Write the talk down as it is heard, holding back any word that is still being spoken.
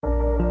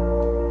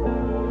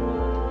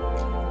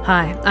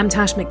Hi, I'm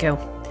Tash McGill.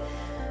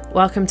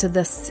 Welcome to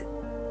this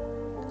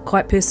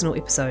quite personal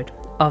episode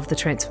of The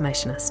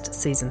Transformationist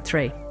Season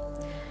 3.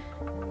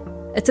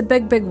 It's a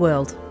big, big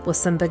world with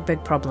some big,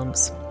 big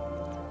problems.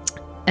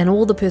 And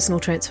all the personal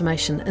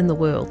transformation in the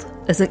world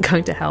isn't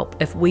going to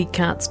help if we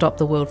can't stop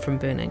the world from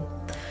burning.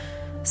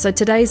 So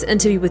today's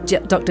interview with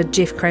Dr.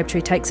 Geoff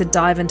Crabtree takes a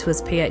dive into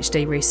his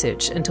PhD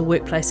research into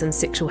workplace and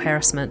sexual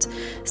harassment,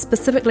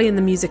 specifically in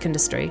the music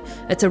industry.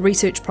 It's a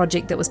research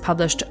project that was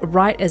published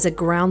right as a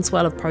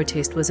groundswell of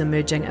protest was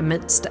emerging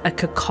amidst a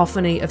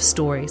cacophony of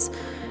stories.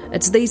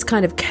 It's these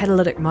kind of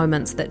catalytic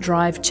moments that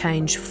drive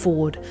change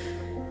forward.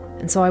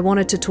 And so I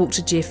wanted to talk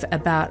to Geoff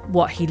about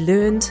what he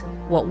learned,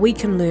 what we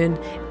can learn,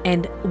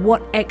 and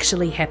what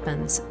actually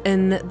happens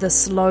in the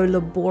slow,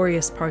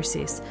 laborious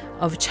process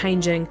of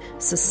changing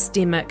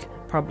systemic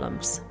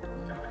problems.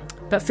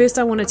 But first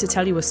I wanted to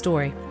tell you a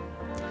story.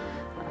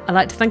 I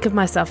like to think of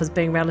myself as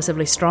being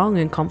relatively strong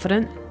and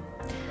confident.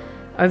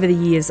 Over the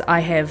years, I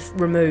have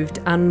removed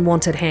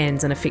unwanted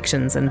hands and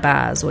affections in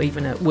bars or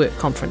even at work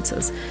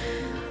conferences.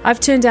 I've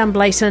turned down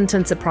blatant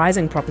and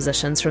surprising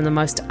propositions from the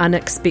most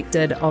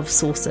unexpected of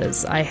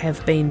sources. I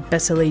have been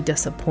bitterly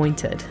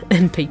disappointed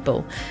in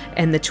people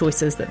and the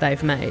choices that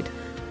they've made.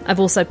 I've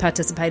also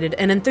participated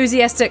in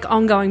enthusiastic,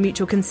 ongoing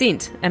mutual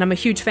consent, and I'm a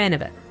huge fan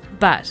of it.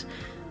 But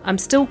I'm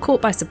still caught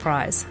by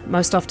surprise,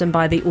 most often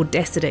by the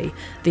audacity,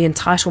 the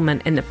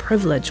entitlement, and the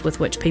privilege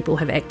with which people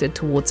have acted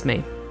towards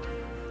me.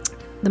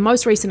 The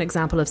most recent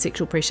example of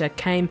sexual pressure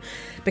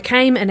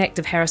became an act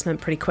of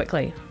harassment pretty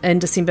quickly. In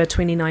December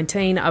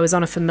 2019, I was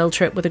on a famil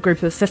trip with a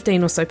group of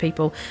 15 or so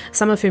people,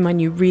 some of whom I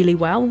knew really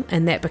well,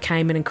 and that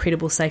became an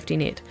incredible safety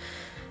net.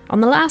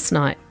 On the last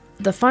night,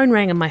 the phone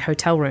rang in my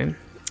hotel room,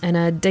 and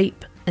a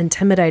deep,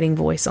 intimidating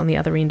voice on the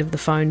other end of the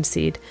phone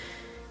said,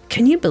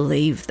 "Can you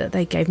believe that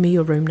they gave me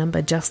your room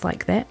number just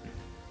like that?"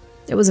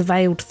 It was a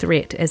veiled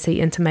threat as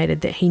he intimated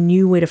that he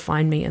knew where to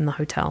find me in the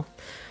hotel.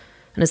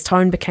 And his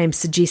tone became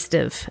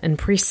suggestive and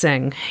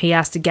pressing. He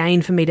asked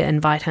again for me to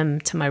invite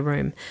him to my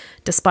room,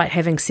 despite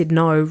having said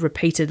no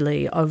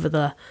repeatedly over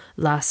the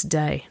last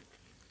day.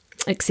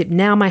 Except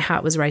now my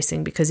heart was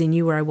racing because he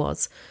knew where I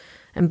was.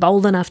 And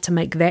bold enough to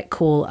make that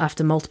call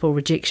after multiple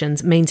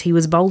rejections means he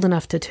was bold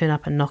enough to turn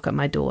up and knock at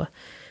my door.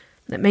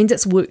 It means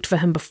it's worked for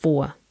him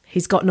before.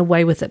 He's gotten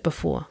away with it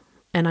before.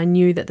 And I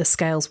knew that the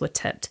scales were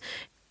tipped.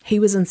 He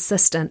was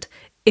insistent,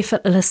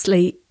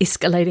 effortlessly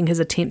escalating his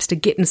attempts to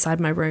get inside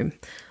my room.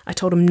 I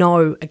told him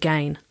no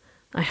again.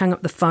 I hung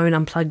up the phone,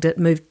 unplugged it,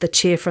 moved the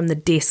chair from the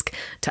desk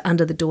to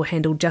under the door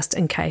handle just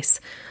in case.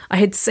 I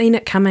had seen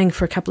it coming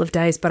for a couple of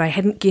days, but I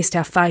hadn't guessed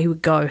how far he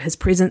would go. His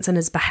presence and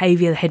his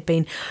behaviour had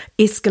been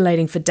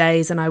escalating for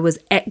days, and I was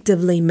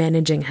actively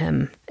managing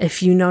him.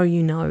 If you know,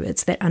 you know.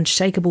 It's that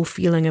unshakable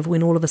feeling of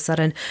when all of a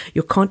sudden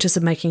you're conscious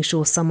of making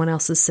sure someone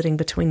else is sitting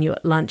between you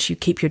at lunch, you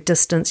keep your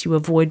distance, you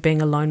avoid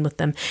being alone with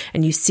them,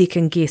 and you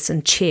second guess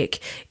and check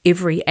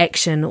every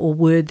action or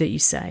word that you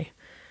say.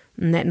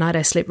 And that night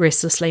I slept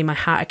restlessly, my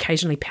heart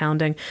occasionally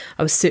pounding.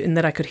 I was certain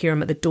that I could hear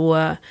him at the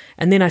door,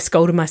 and then I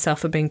scolded myself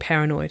for being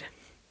paranoid.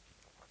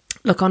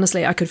 Look,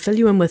 honestly, I could fill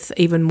you in with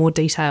even more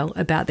detail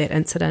about that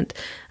incident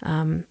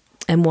and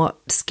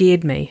what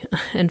scared me.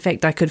 In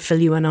fact, I could fill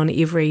you in on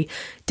every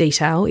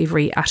detail,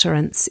 every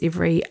utterance,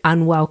 every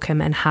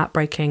unwelcome and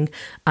heartbreaking,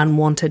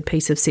 unwanted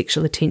piece of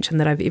sexual attention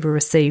that I've ever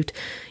received,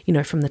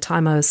 from the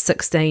time I was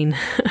 16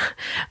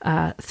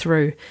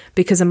 through,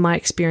 because in my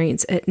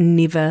experience, it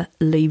never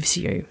leaves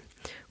you.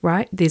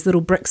 Right? There's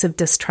little bricks of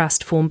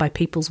distrust formed by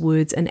people's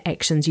words and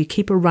actions. You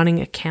keep a running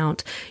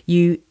account.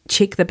 You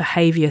check the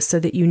behaviour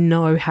so that you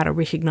know how to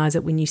recognise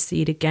it when you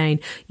see it again.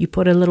 You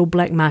put a little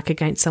black mark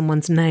against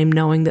someone's name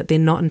knowing that they're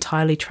not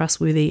entirely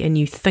trustworthy, and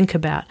you think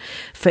about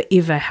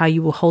forever how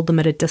you will hold them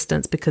at a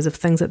distance because of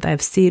things that they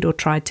have said or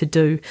tried to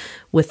do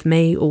with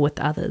me or with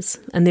others.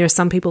 And there are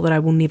some people that I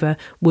will never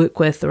work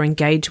with or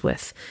engage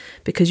with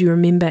because you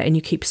remember and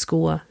you keep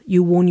score.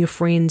 You warn your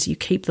friends, you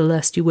keep the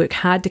list, you work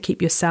hard to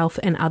keep yourself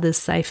and others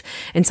safe.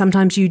 And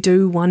sometimes you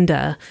do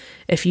wonder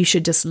if you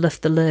should just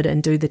lift the lid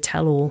and do the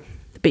tell-all.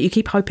 But you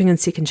keep hoping in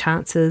second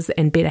chances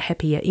and better,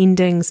 happier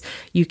endings.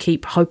 You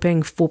keep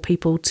hoping for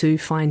people to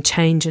find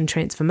change and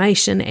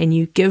transformation, and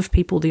you give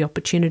people the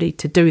opportunity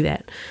to do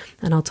that.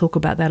 And I'll talk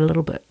about that a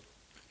little bit.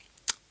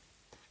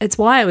 It's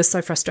why I was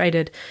so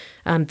frustrated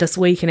this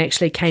week and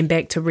actually came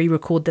back to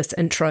re-record this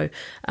intro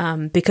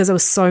because I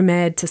was so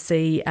mad to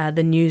see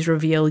the news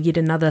reveal yet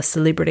another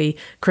celebrity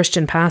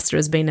Christian pastor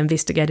has been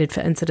investigated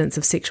for incidents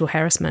of sexual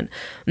harassment.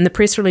 And the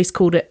press release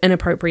called it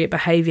inappropriate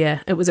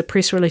behaviour. It was a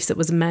press release that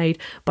was made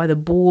by the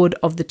board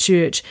of the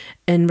church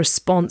in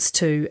response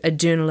to a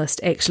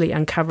journalist actually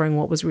uncovering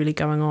what was really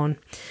going on.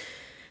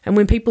 And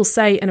when people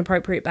say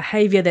inappropriate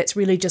behaviour, that's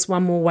really just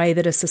one more way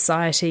that a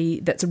society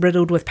that's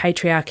riddled with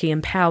patriarchy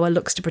and power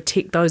looks to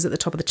protect those at the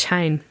top of the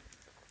chain.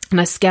 And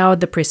I scoured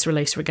the press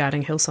release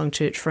regarding Hillsong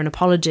Church for an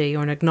apology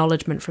or an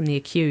acknowledgement from the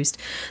accused.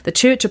 The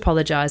church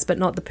apologised, but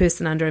not the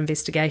person under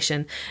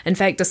investigation. In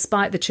fact,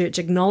 despite the church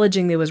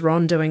acknowledging there was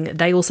wrongdoing,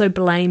 they also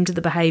blamed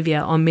the behaviour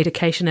on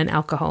medication and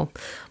alcohol.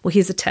 Well,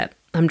 here's a tip.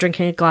 I'm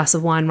drinking a glass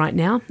of wine right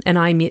now, and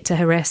I meant to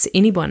harass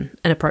anyone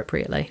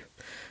inappropriately.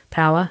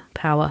 Power,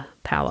 power,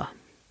 power.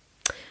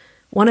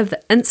 One of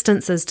the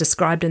instances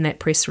described in that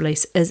press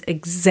release is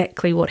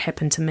exactly what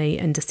happened to me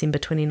in December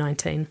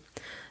 2019.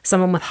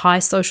 Someone with high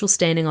social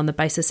standing on the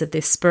basis of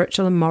their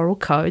spiritual and moral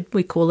code,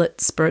 we call it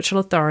spiritual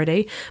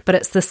authority, but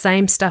it's the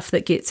same stuff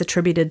that gets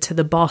attributed to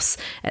the boss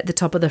at the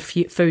top of the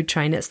food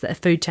chain. It's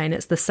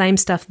the same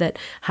stuff that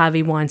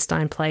Harvey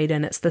Weinstein played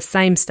in. It's the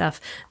same stuff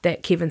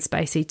that Kevin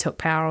Spacey took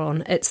power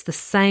on. It's the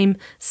same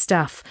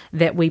stuff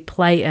that we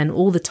play in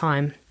all the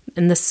time.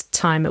 And this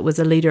time it was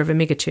a leader of a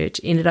megachurch,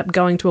 ended up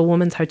going to a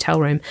woman's hotel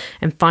room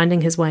and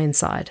finding his way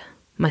inside.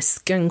 My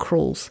skin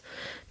crawls.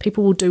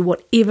 People will do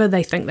whatever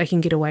they think they can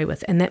get away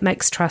with, and that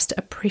makes trust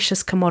a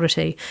precious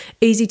commodity,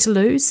 easy to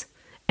lose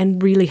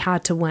and really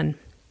hard to win.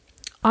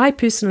 I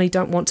personally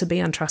don't want to be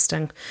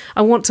untrusting.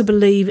 I want to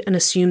believe and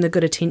assume the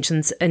good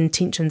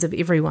intentions of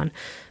everyone,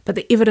 but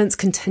the evidence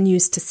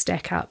continues to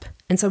stack up,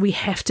 and so we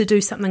have to do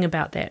something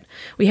about that.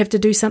 We have to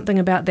do something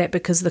about that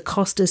because the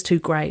cost is too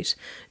great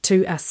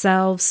to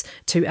ourselves,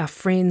 to our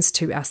friends,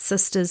 to our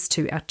sisters,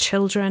 to our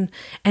children,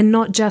 and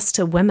not just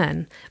to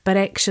women, but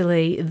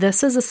actually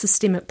this is a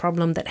systemic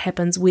problem that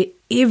happens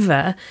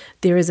wherever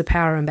there is a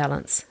power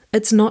imbalance.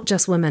 It's not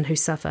just women who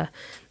suffer.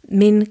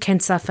 Men can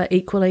suffer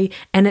equally,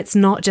 and it's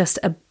not just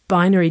a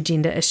binary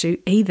gender issue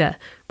either,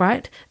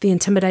 right? The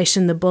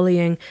intimidation, the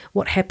bullying,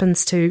 what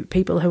happens to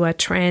people who are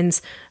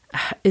trans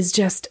is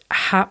just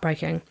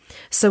heartbreaking.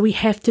 So we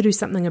have to do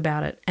something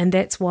about it. And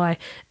that's why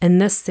in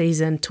this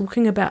season,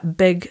 talking about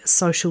big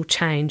social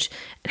change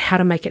and how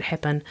to make it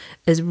happen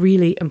is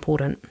really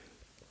important.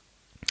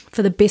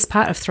 For the best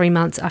part of 3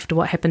 months after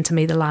what happened to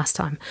me the last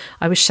time,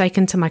 I was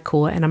shaken to my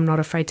core, and I'm not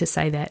afraid to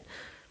say that.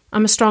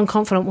 I'm a strong,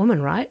 confident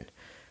woman, right?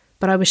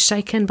 But I was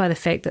shaken by the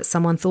fact that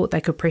someone thought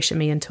they could pressure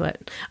me into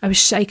it. I was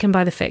shaken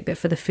by the fact that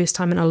for the first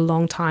time in a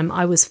long time,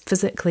 I was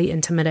physically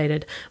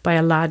intimidated by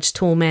a large,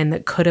 tall man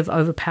that could have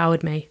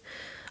overpowered me.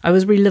 I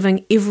was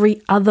reliving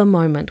every other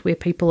moment where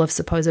people of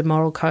supposed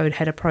moral code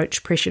had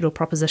approached, pressured, or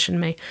propositioned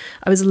me.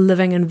 I was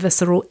living in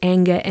visceral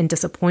anger and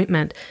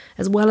disappointment,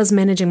 as well as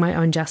managing my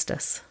own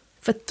justice.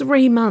 For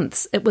 3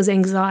 months, it was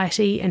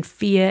anxiety and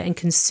fear and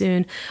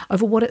concern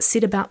over what it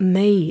said about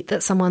me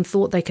that someone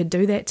thought they could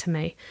do that to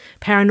me.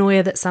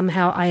 Paranoia that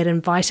somehow I had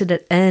invited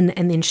it in,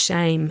 and then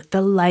shame,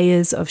 the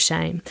layers of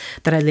shame,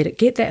 that I let it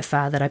get that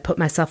far, that I put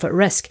myself at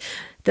risk,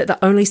 that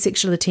the only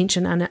sexual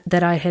attention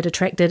that I had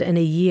attracted in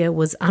a year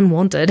was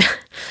unwanted.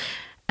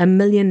 A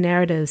million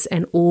narratives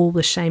and all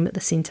with shame at the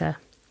centre.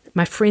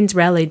 My friends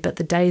rallied, but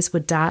the days were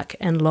dark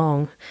and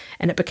long,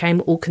 and it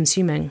became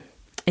all-consuming.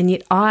 And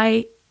yet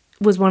I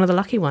was one of the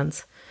lucky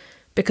ones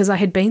because I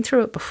had been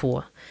through it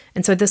before.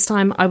 And so this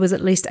time I was at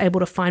least able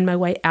to find my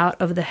way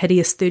out of the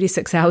hideous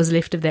 36 hours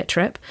left of that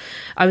trip.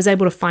 I was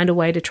able to find a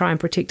way to try and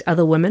protect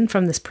other women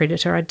from this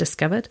predator I'd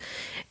discovered.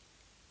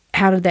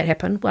 How did that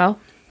happen? Well,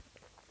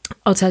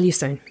 I'll tell you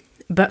soon.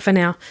 But for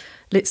now,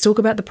 let's talk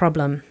about the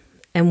problem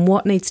and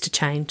what needs to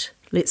change.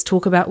 Let's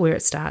talk about where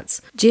it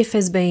starts. Jeff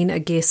has been a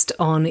guest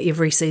on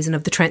every season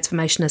of The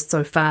Transformationist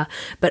so far,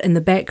 but in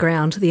the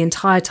background, the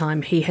entire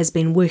time he has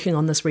been working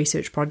on this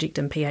research project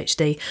in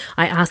PhD.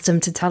 I asked him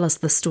to tell us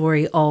the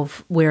story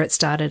of where it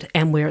started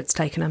and where it's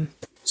taken him.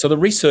 So the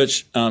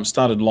research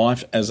started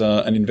life as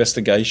an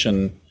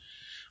investigation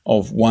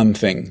of one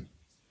thing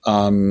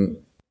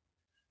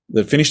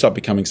that finished up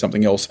becoming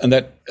something else, and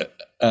that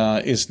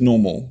is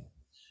normal.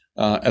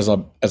 As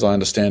I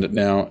understand it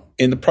now,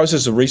 in the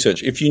process of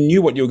research, if you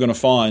knew what you were going to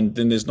find,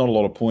 then there's not a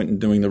lot of point in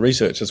doing the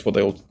research. That's what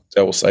they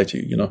will say to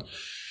you, you know.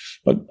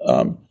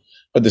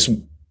 But this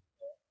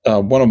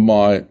one of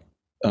my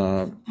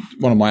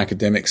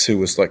academics who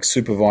was like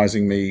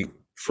supervising me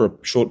for a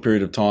short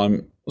period of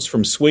time was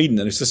from Sweden,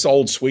 and it's this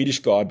old Swedish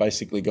guy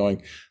basically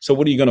going, "So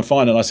what are you going to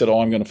find?" And I said,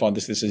 "Oh, I'm going to find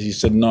this." He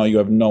said, "No, you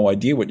have no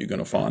idea what you're going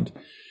to find,"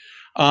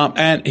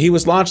 and he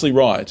was largely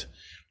right.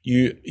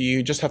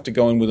 You just have to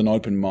go in with an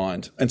open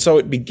mind. And so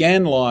it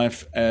began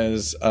life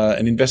as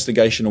an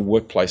investigation of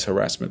workplace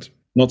harassment,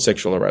 not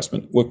sexual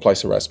harassment,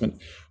 workplace harassment,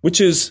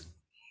 which is,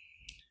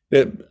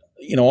 that,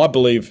 you know, I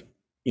believe,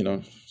 you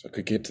know, I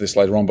could get to this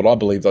later on, but I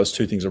believe those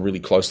two things are really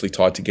closely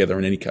tied together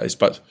in any case.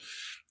 But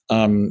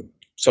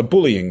so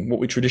bullying, what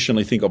we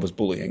traditionally think of as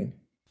bullying.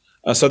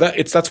 So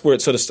that's where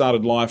it sort of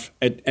started life.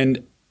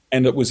 And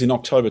it was in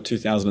October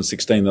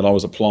 2016 that I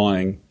was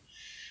applying.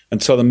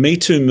 And so the Me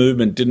Too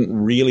movement didn't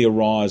really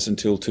arise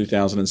until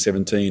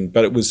 2017,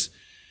 but it was,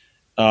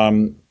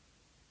 and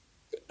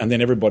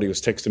then everybody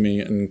was texting me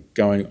and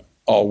going,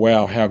 "Oh,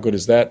 wow, how good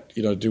is that,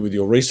 you know, do with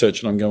your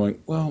research?" And I'm going,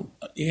 well,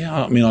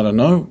 yeah, I mean, I don't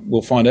know.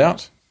 We'll find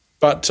out.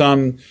 But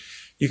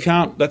you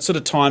can't, that sort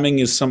of timing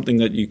is something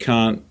that you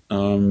can't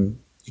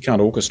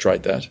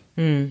orchestrate that.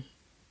 Mm.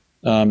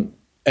 And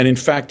in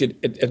fact,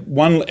 at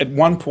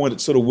one point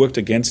it sort of worked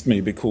against me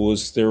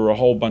because there were a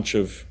whole bunch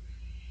of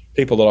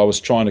people that I was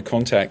trying to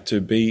contact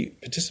to be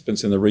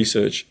participants in the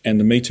research, and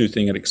the Me Too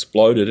thing had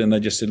exploded, and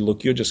they just said,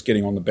 "Look, you're just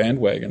getting on the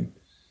bandwagon.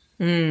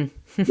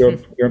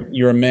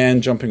 You're a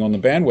man jumping on the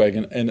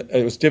bandwagon," and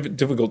it was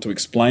difficult to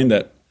explain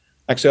that.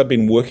 Actually, I'd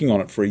been working on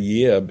it for a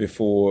year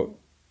before.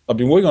 I've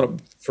been working on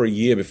it for a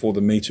year before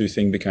the Me Too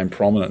thing became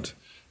prominent,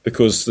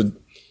 because the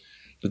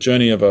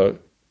journey of a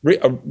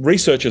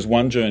research is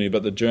one journey,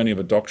 but the journey of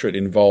a doctorate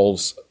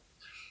involves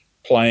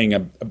playing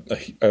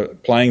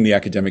the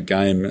academic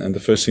game, and the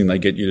first thing they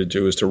get you to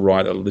do is to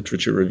write a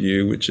literature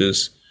review,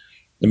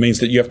 it means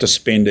that you have to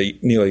spend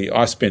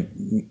I spent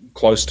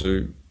close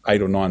to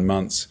 8 or 9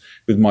 months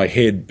with my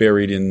head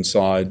buried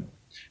inside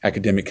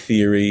academic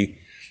theory,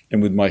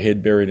 and with my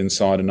head buried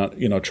inside,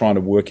 and trying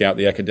to work out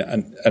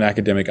an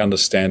academic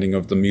understanding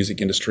of the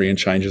music industry and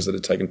changes that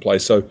had taken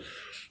place. So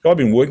I've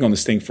been working on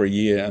this thing for a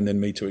year, and then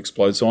Me Too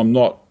exploded. So I'm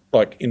not,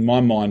 like, in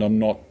my mind, I'm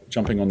not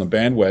jumping on the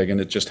bandwagon.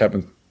 It just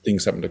happened.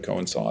 Things happen to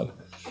coincide.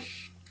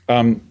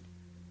 So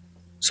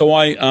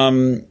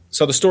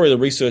the story of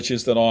the research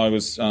is that I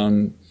was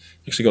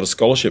actually got a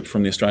scholarship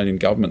from the Australian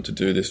government to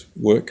do this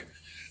work,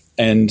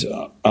 and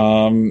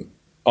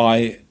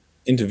I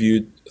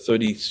interviewed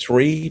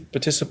 33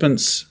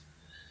 participants,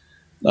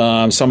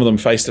 some of them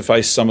face to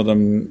face, some of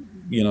them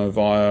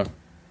via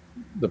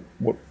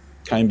what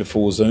came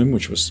before Zoom,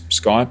 which was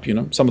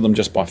Skype. Some of them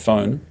just by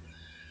phone.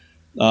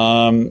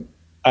 And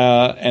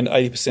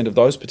 80% of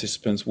those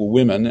participants were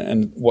women,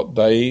 and what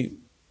they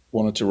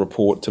wanted to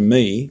report to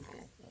me,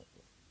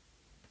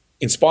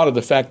 in spite of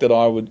the fact that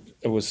I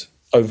was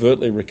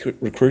overtly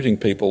recruiting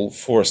people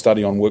for a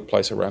study on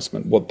workplace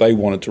harassment, what they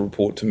wanted to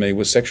report to me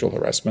was sexual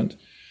harassment.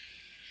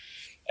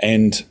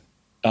 And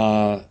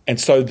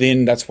so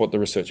then that's what the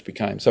research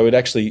became. So it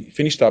actually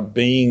finished up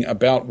being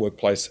about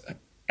workplace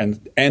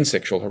and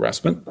sexual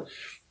harassment.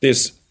 There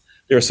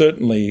are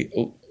certainly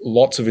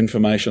lots of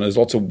information. There's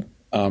lots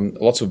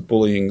of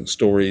bullying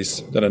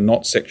stories that are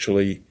not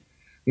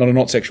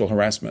sexual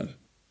harassment.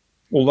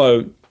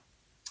 Although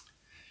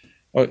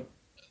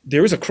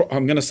there is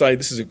I'm going to say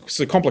this is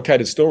a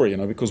complicated story,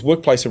 because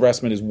workplace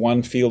harassment is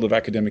one field of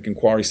academic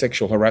inquiry,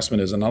 sexual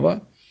harassment is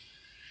another.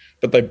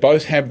 But they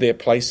both have their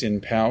place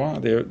in power.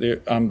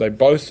 They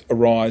both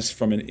arise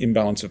from an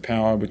imbalance of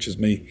power, which is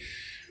me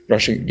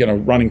rushing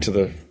to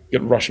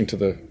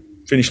the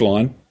finish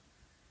line.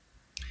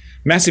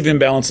 Massive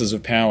imbalances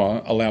of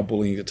power allow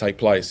bullying to take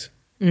place.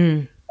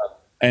 Mm.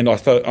 And I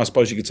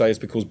suppose you could say it's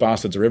because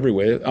bastards are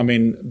everywhere. I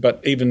mean, but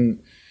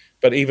even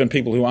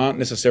people who aren't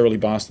necessarily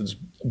bastards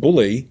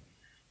bully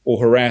or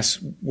harass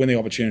when the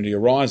opportunity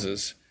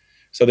arises.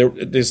 So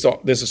there's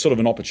a sort of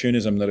an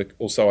opportunism that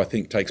also I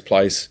think takes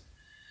place.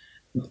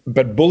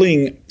 But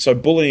bullying,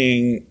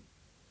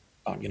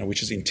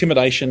 which is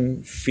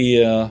intimidation,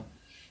 fear,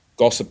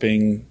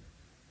 gossiping,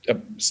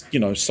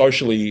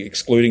 socially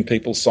excluding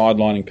people,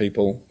 sidelining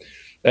people,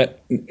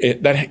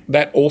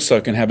 that also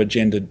can have a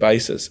gendered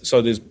basis.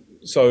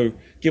 So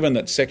given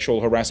that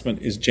sexual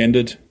harassment is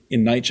gendered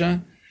in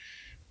nature,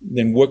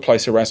 then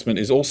workplace harassment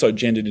is also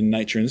gendered in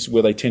nature, and this is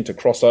where they tend to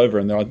cross over,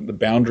 and the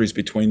boundaries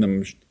between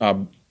them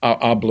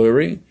are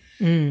blurry.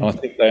 And I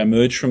think they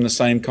emerge from the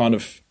same kind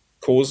of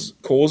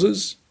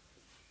causes.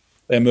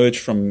 They emerge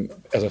from,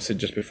 as I said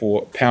just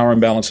before, power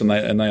imbalance, and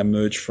they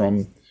emerge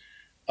from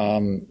a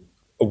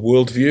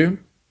worldview.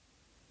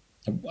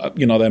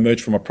 They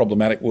emerge from a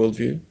problematic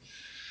worldview.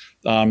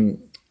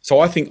 So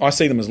I think I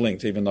see them as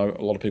linked, even though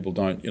a lot of people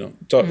don't.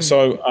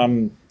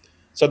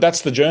 So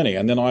that's the journey.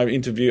 And then I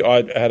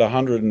had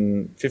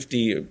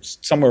 150,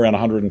 somewhere around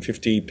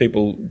 150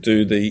 people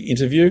do the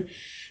interview,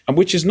 and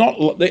which is not.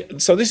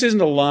 So this isn't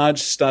a large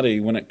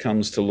study when it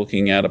comes to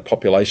looking at a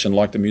population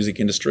like the music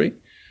industry,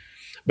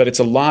 but it's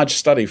a large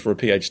study for a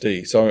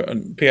PhD. So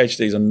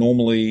PhDs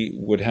normally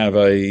would have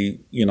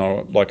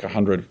like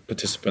 100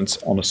 participants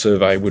on a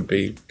survey would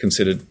be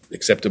considered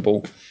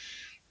acceptable.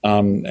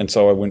 And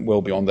so I went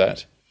well beyond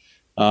that.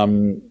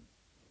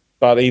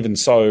 But even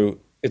so,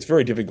 it's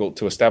very difficult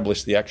to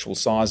establish the actual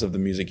size of the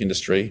music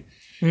industry.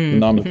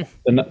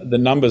 The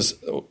numbers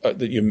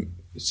that you...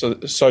 So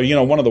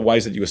one of the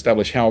ways that you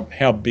establish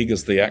how big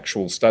is the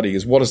actual study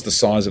is what is the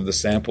size of the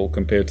sample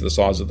compared to the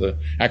size of the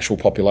actual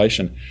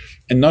population.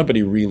 And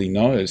nobody really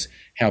knows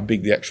how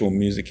big the actual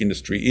music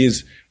industry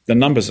is. The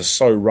numbers are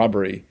so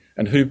rubbery.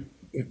 And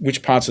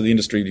which parts of the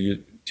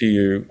industry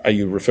are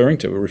you referring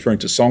to? We're referring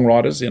to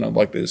songwriters,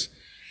 like there's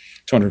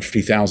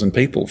 250,000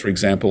 people, for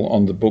example,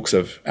 on the books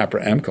of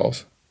APRA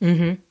AMCOS.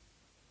 Mm-hmm.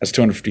 That's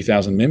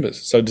 250,000 members.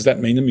 So does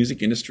that mean the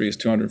music industry is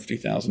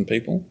 250,000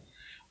 people?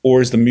 Or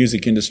is the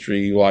music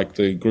industry like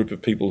the group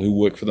of people who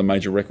work for the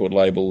major record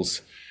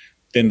labels,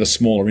 then the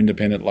smaller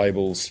independent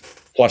labels,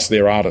 plus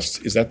their artists?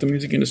 Is that the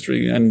music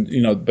industry? And,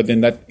 but then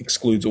that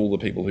excludes all the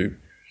people who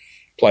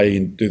play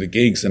and do the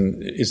gigs.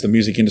 And is the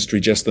music industry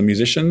just the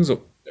musicians?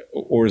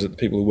 Or is it the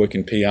people who work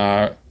in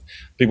PR,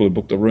 people who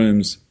book the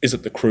rooms? Is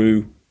it the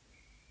crew?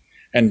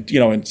 And,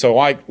 and so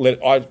I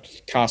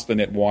cast the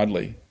net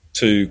widely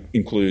to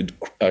include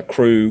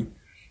crew,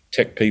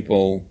 tech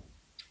people,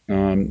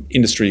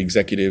 industry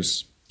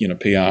executives,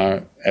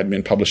 PR,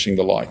 admin, publishing,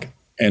 the like,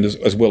 and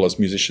as well as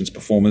musicians,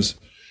 performers,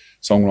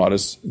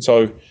 songwriters, and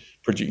so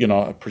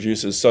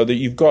producers. So that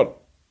you've got.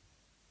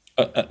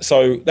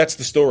 So that's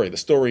the story. The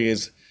story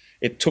is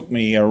it took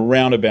me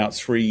around about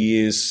 3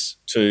 years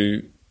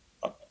to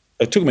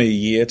it took me a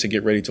year to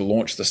get ready to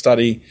launch the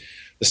study.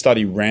 The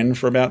study ran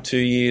for about 2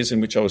 years,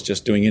 in which I was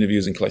just doing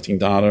interviews and collecting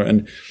data.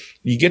 And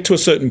you get to a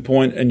certain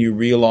point and you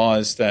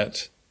realize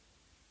that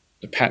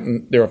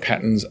there are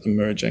patterns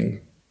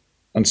emerging.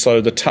 And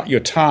so your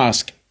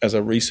task as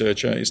a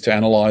researcher is to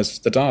analyze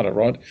the data,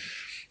 right?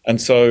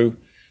 And so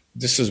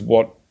this is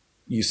what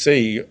you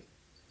see.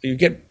 You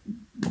get,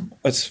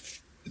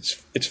 it's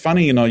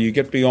funny, you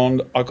get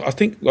beyond, I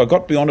think I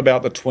got beyond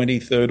about the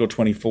 23rd or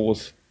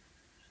 24th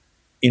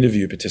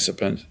interview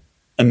participant.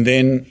 And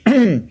then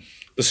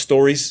the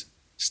stories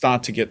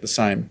start to get the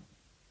same.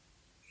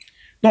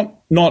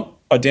 Not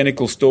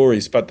identical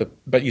stories,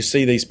 but you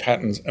see these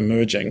patterns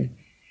emerging.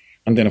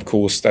 And then, of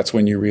course, that's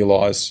when you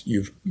realise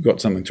you've got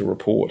something to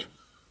report.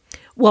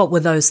 What were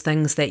those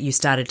things that you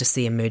started to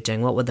see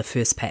emerging? What were the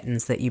first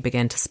patterns that you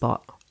began to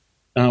spot?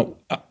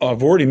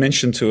 I've already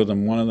mentioned two of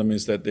them. One of them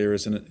is that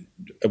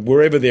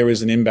wherever there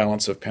is an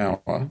imbalance of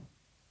power,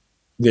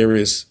 there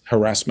is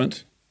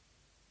harassment.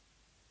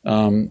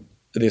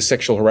 There's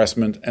sexual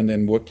harassment and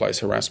then workplace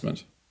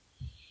harassment.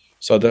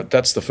 So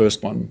that's the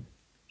first one.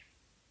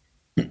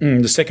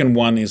 The second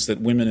one is that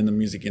women in the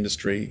music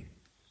industry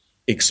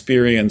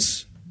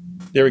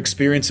their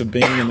experience of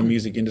being in the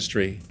music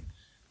industry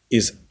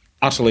is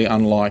utterly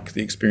unlike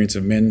the experience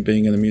of men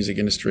being in the music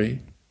industry.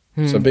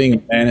 So being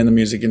a man in the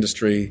music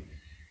industry,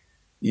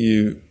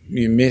 you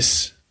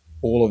miss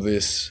all of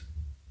this.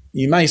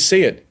 You may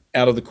see it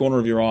out of the corner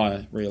of your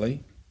eye,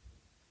 really.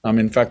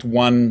 In fact,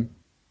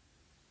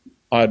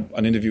 I had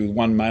an interview with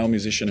one male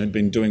musician who'd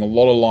been doing a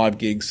lot of live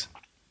gigs,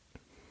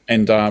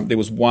 and there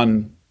was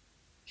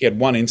he had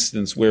one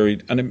instance where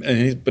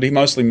but he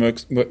mostly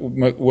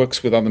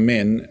works with other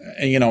men,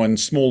 in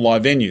small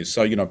live venues,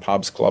 so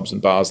pubs, clubs,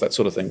 and bars, that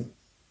sort of thing.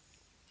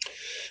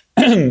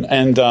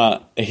 And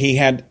he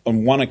had,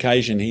 on one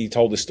occasion, he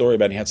told this story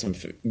about he had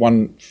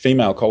one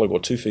female colleague or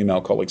two female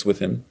colleagues with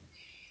him,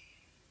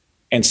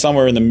 and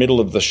somewhere in the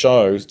middle of the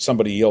show,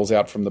 somebody yells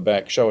out from the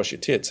back, "Show us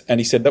your tits." And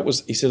he said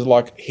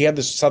he had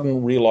this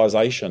sudden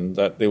realization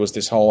that there was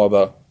this whole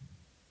other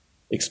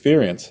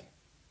experience,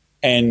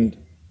 and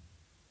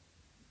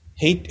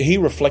he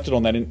reflected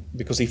on that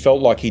because he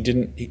felt like he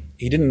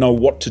didn't know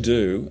what to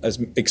do, as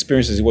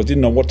experienced as he was,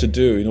 didn't know what to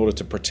do in order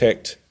to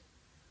protect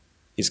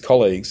his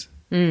colleagues,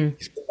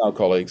 his female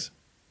colleagues,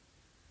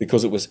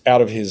 because it was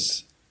out of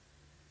his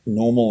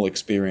normal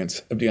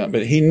experience of doing it.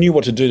 But he knew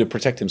what to do to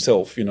protect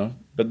himself,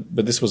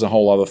 but this was a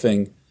whole other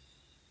thing.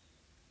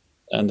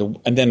 And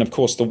then, of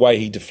course, the way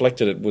he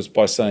deflected it was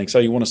by saying, "So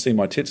you want to see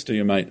my tits, do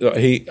you, mate?"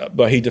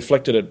 But he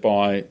deflected it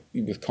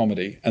with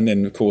comedy, and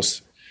then, of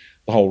course,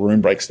 the whole room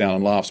breaks down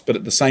and laughs. But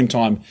at the same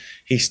time,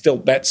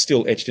 that's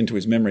still etched into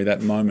his memory,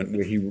 that moment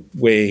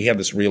where he had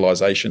this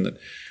realization that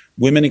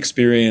women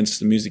experience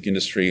the music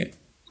industry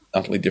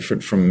utterly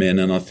different from men,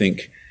 and I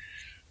think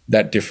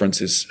that difference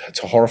it's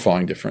a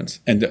horrifying difference.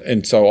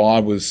 And so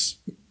it was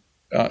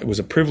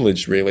a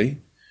privilege, really,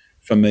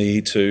 for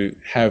me to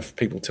have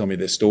people tell me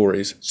their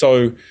stories.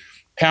 So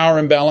power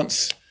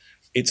imbalance,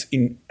 it's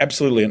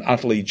absolutely and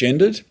utterly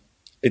gendered.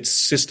 It's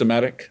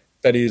systematic.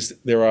 That is,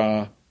 there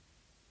are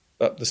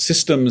the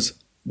systems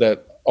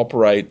that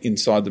operate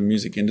inside the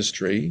music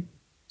industry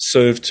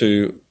serve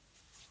to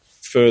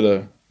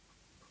further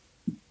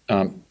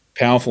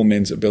powerful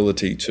men's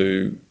ability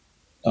to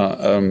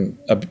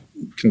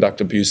conduct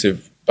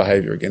abusive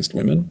behaviour against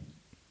women.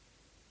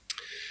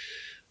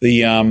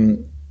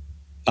 And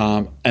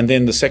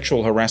then the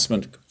sexual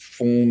harassment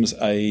forms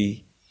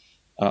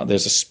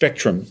there's a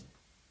spectrum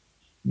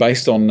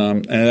based on,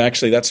 and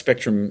actually that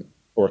spectrum,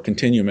 or a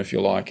continuum, if you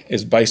like,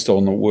 is based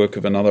on the work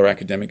of another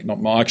academic, not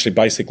mine, actually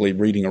basically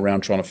reading around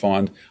trying to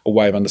find a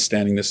way of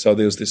understanding this. So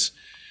there's this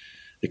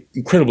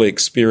incredibly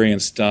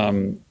experienced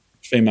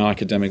female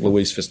academic,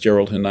 Louise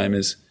Fitzgerald, her name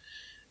is,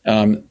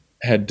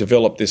 had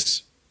developed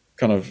this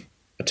kind of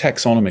a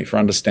taxonomy for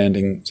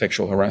understanding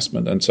sexual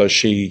harassment. And so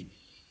she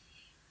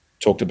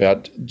talked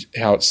about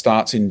how it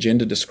starts in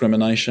gender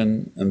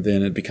discrimination and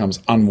then it becomes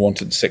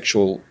unwanted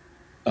sexual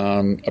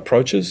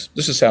approaches.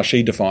 This is how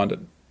she defined it.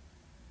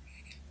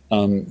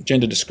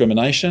 Gender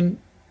discrimination,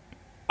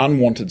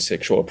 unwanted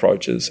sexual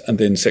approaches, and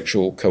then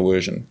sexual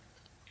coercion.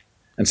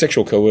 And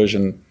sexual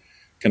coercion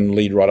can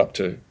lead right up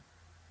to,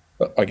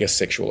 I guess,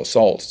 sexual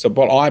assault. So,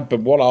 what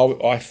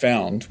I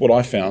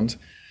found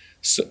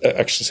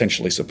actually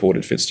essentially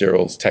supported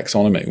Fitzgerald's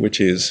taxonomy,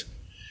 which is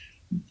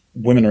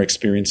women are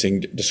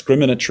experiencing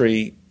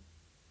discriminatory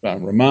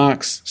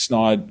remarks,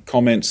 snide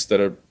comments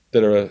that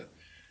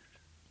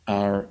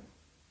are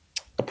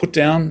put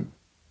down.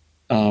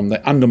 They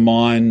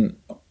undermine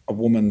a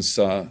woman's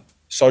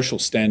social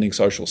standing,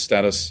 social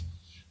status.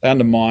 They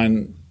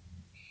undermine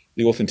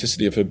the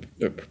authenticity of her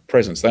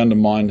presence. They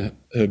undermine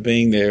her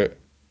being there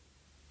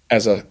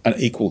as an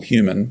equal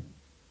human.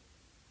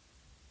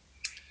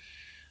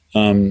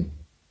 And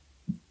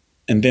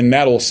then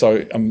that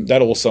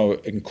also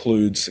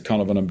includes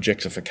kind of an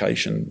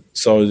objectification.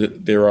 So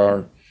that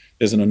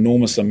there's an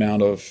enormous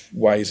amount of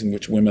ways in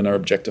which women are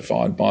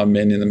objectified by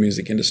men in the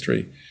music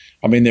industry.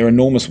 I mean, there are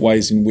enormous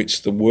ways in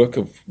which the work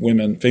of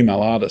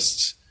female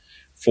artists,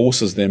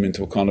 forces them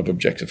into a kind of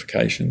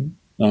objectification.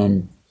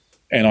 And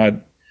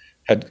I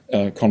had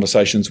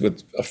conversations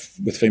with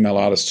female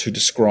artists who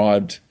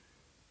described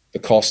the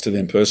cost to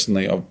them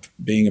personally of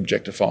being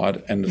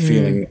objectified and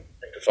feeling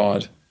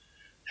objectified,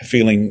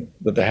 feeling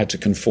that they had to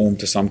conform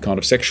to some kind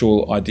of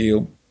sexual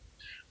ideal,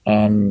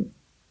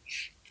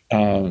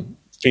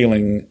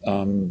 feeling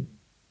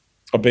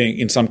of being,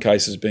 in some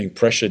cases, being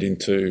pressured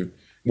into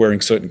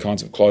wearing certain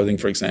kinds of clothing,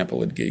 for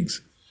example, at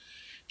gigs,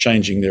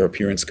 changing their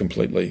appearance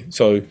completely.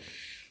 So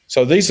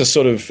these are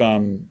sort of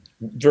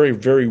very,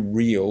 very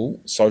real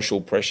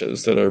social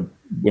pressures that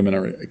women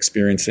are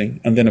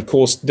experiencing. And then, of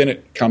course,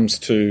 it comes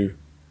to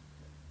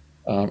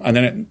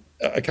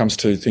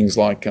things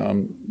like,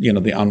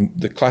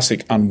 the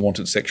classic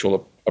unwanted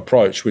sexual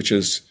approach, which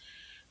is,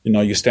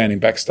 you're standing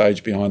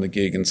backstage behind the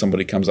gig and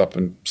somebody comes up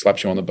and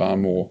slaps you on the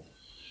bum, or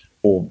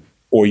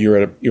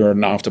you're at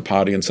an after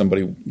party and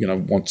somebody,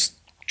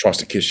 tries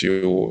to kiss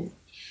you. Or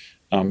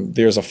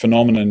there's a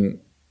phenomenon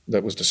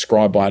that was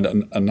described by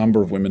a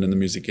number of women in the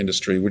music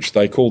industry, which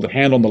they call the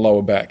hand on the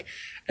lower back.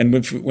 And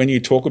when you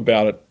talk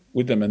about it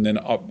with them, and then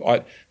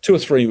two or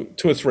three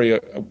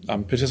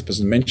participants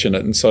mentioned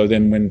it, and so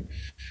then when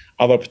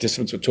other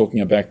participants were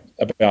talking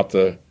about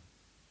the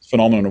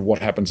phenomenon of what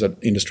happens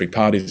at industry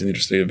parties and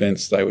industry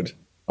events, I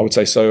would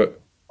say, so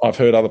I've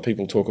heard other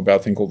people talk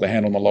about a thing called the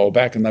hand on the lower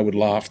back, and they would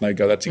laugh and they'd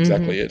go, that's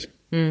exactly it,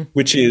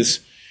 which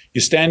is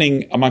you're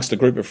standing amongst a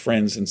group of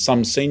friends and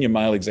some senior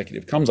male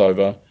executive comes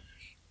over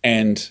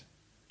and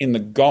in the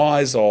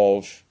guise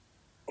of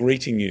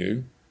greeting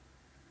you,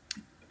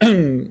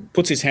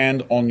 puts his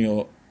hand on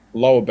your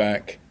lower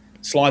back,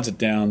 slides it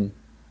down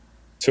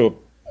to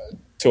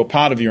a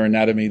part of your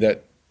anatomy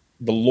that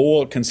the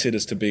law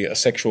considers to be a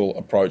sexual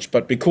approach.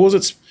 But because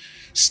it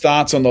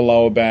starts on the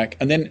lower back,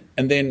 and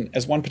then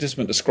as one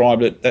participant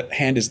described it, that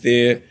hand is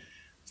there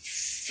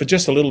for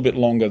just a little bit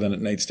longer than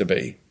it needs to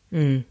be.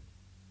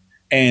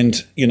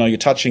 And you're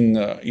touching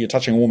a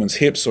woman's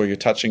hips, or you're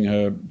touching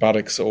her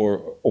buttocks, or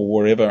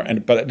whatever.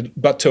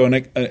 But to an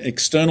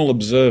external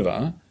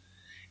observer,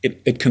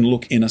 it can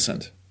look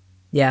innocent.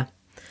 Yeah.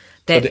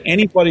 But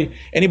anybody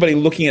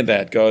looking at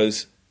that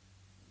goes,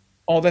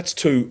 "Oh, that's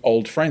two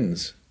old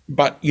friends."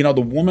 But the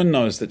woman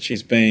knows that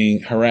she's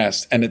being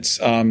harassed, and it's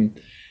a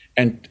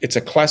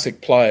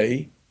classic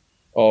play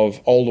of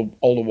older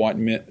white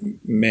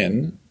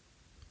men,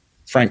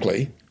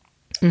 frankly.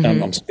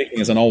 I'm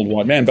speaking as an old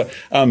white man, but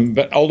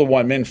older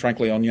white men,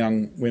 frankly, on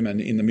young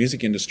women in the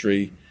music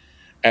industry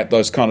at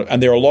those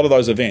and there are a lot of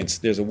those events.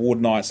 There's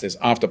award nights, there's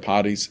after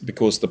parties,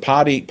 because the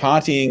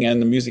partying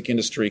and the music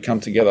industry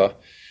come together.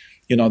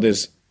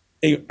 There's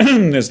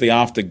the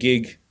after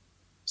gig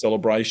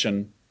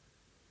celebration.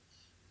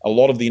 A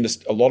lot of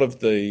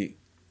the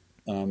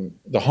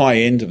high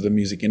end of the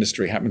music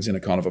industry happens in a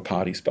kind of a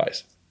party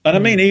space. And I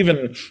mean,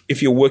 even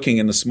if you're working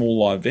in the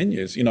small live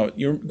venues,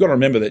 you've got to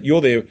remember that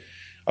you're there.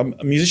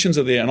 Musicians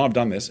are there, and I've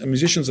done this, and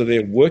musicians are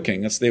there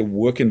working. It's their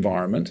work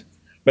environment.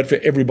 But for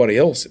everybody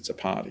else, it's a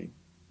party.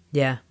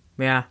 Yeah,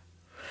 yeah.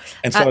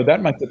 And so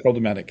that makes it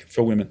problematic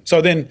for women. So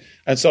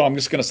I'm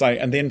just going to say,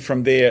 and then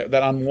from there,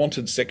 that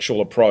unwanted sexual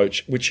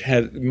approach, which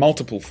takes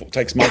multiple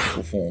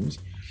forms,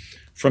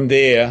 from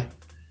there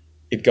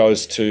it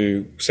goes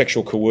to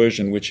sexual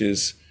coercion, which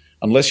is,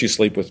 unless you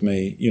sleep with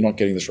me, you're not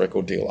getting this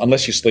record deal.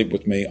 Unless you sleep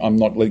with me, I'm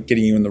not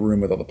getting you in the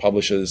room with other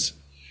publishers.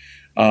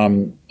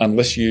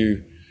 Unless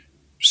you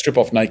strip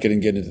off naked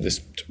and get into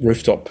this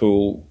rooftop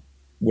pool,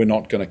 we've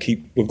got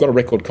a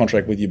record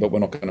contract with you, but we're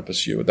not going to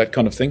pursue it, that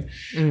kind of thing.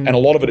 And a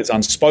lot of it is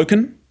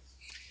unspoken.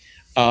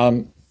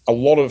 A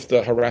lot of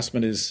the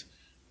harassment is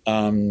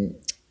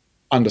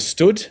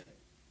understood,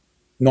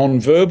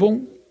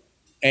 non-verbal,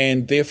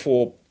 and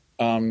therefore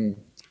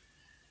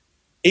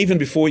even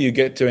before you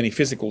get to any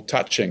physical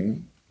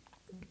touching,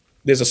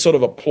 there's a sort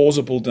of a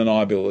plausible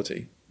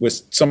deniability where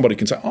somebody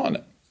can say, "Oh,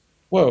 no,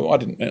 well, I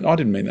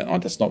didn't mean that. Oh,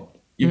 that's not,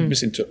 you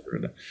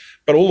misinterpreted it."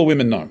 But all the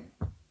women know.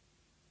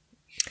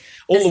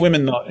 All the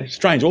women know. It's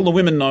strange. All the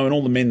women know, and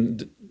all the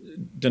men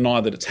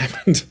deny that it's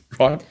happened,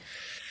 right?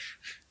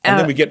 And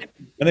then we get,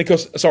 and then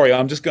because, sorry,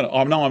 I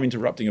know I'm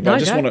interrupting you, but I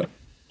just want to.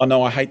 I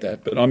know I hate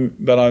that, but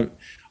I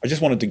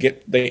just wanted to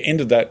get the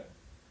end of that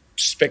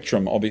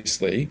spectrum.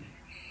 Obviously,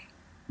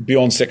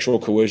 beyond sexual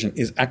coercion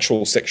is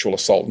actual sexual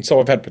assault, and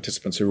so I've had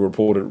participants who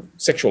reported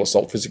sexual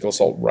assault, physical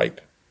assault, rape.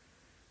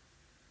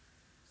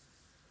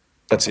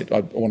 That's it. I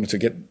wanted to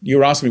get. You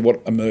were asking me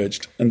what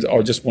emerged, and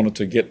I just wanted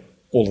to get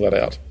all of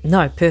that out.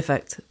 No,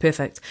 perfect.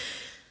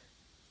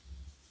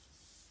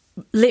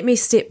 Let me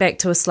step back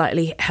to a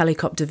slightly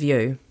helicopter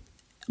view.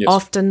 Yes.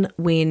 Often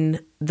when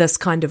this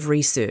kind of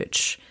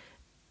research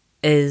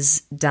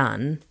is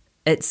done,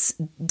 it's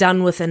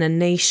done within a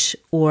niche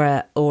or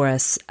a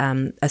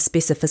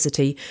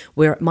specificity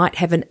where it might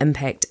have an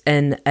impact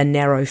in a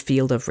narrow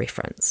field of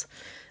reference.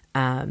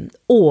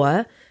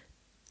 Or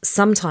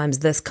sometimes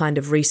this kind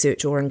of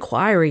research or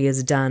inquiry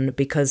is done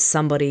because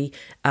somebody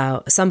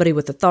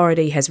with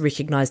authority has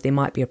recognised there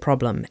might be a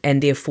problem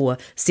and therefore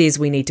says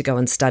we need to go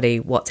and study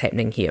what's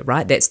happening here,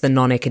 right? That's the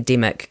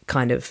non-academic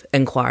kind of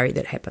inquiry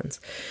that happens.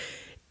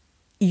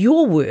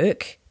 your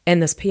work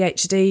and this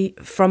PhD,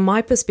 from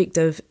my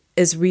perspective,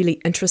 is really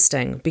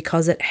interesting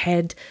because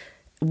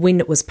when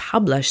it was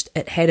published,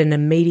 it had an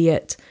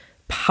immediate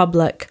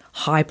public,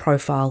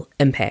 high-profile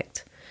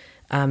impact.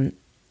 I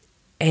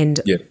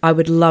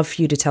would love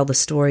for you to tell the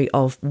story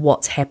of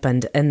what's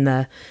happened in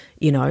the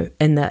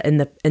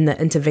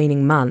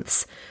intervening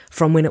months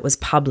from when it was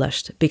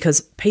published,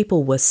 because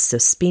people were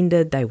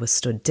suspended, they were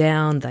stood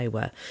down, they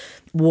were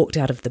walked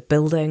out of the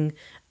building.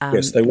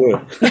 Yes, they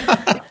were.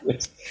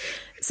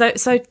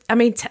 So I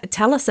mean,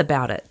 tell us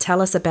about it.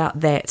 Tell us about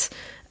that.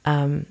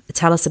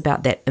 Tell us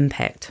about that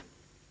impact.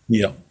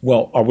 Yeah,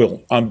 well, I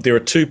will. There are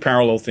two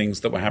parallel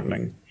things that were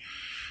happening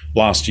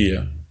last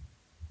year.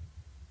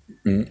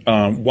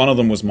 One of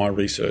them was my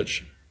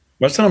research.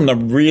 Well, some of them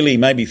are really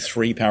maybe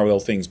three parallel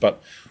things,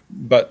 but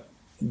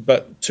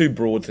two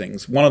broad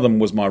things. One of them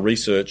was my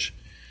research.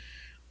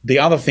 The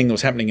other thing that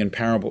was happening in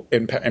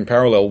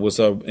parallel was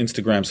an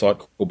Instagram site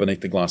called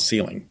Beneath the Glass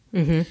Ceiling.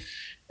 Mm-hmm.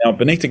 Now,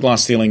 Beneath the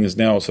Glass Ceiling is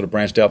now sort of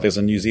branched out. There's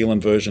a New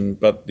Zealand version,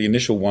 but the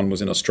initial one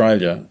was in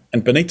Australia.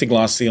 And Beneath the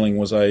Glass Ceiling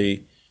was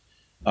I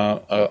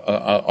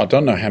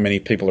don't know how many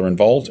people are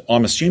involved.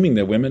 I'm assuming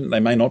they're women. They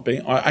may not be.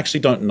 I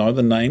actually don't know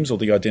the names or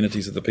the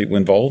identities of the people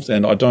involved,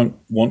 and I don't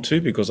want to,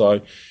 because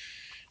I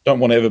don't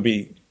want to ever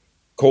be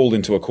called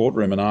into a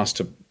courtroom and asked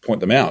to point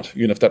them out,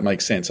 if that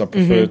makes sense. I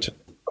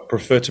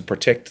prefer to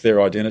protect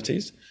their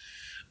identities.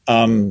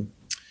 So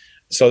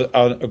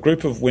a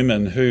group of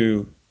women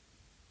who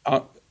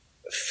are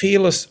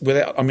fearless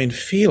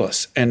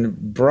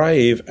and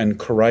brave and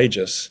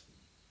courageous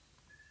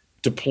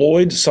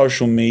deployed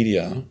social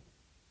media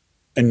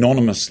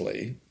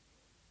anonymously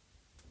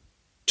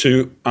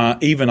to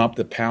even up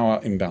the power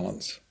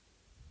imbalance.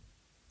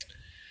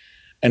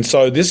 And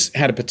so this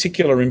had a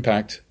particular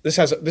impact. This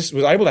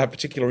was able to have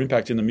particular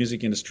impact in the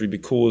music industry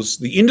because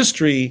the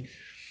industry.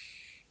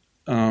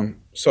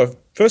 So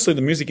firstly,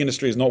 the music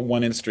industry is not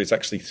one industry; it's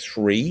actually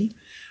three.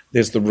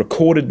 There's the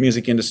recorded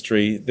music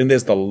industry, then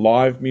there's the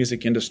live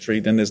music industry,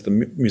 then there's the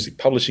music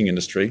publishing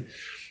industry,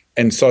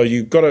 and so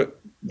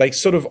they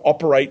sort of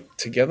operate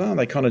together.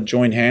 They kind of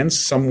join hands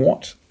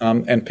somewhat,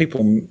 and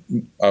people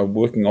are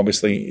working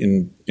obviously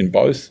in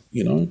both.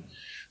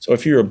 So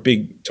if you're a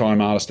big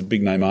time artist, a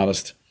big name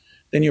artist,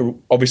 then you're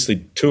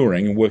obviously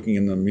touring and working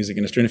in the music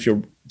industry. And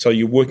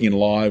you're working in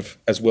live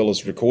as well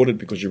as recorded,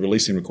 because you're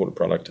releasing recorded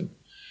product, and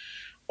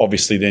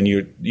obviously then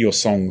your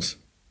songs.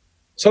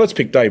 So let's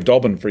pick Dave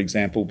Dobbyn, for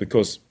example,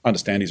 because I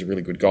understand he's a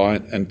really good guy,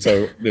 and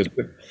so there's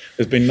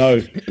been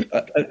no.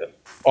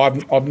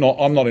 I'm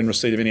not in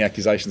receipt of any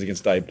accusations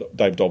against Dave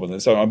Dobbyn.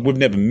 So I've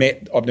never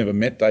met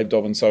Dave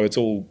Dobbyn. So it's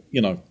all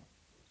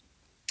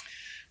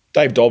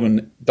Dave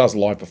Dobbyn does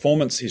live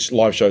performance. His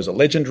live shows are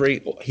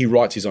legendary. He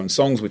writes his own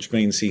songs, which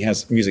means he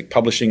has music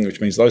publishing,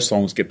 which means those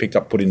songs get picked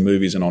up, put in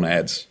movies and on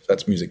ads.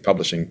 That's music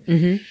publishing.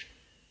 Mm-hmm.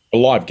 The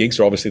live gigs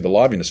are obviously the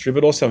live industry,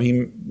 but also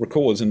he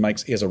records and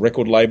he has a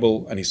record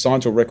label, and he's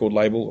signed to a record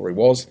label, or he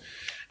was.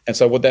 And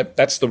so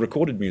that's the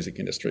recorded music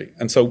industry.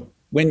 And so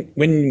when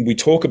we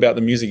talk about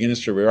the music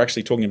industry, we're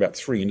actually talking about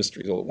three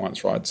industries all at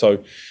once, right?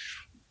 So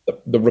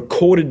the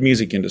recorded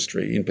music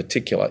industry in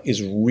particular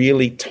is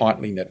really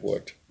tightly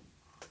networked.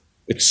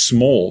 It's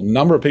small. The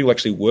number of people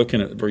actually work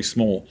in it is very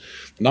small.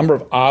 The number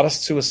of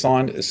artists who are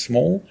signed is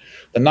small.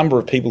 The number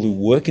of people who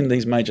work in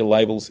these major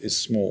labels is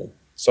small.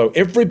 So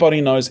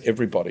everybody knows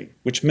everybody,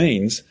 which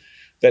means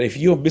that if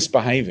you're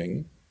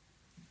misbehaving,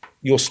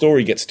 your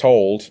story gets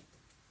told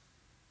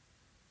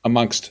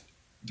amongst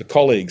the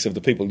colleagues of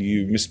the people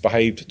you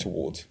misbehaved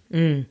towards.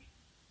 Mm.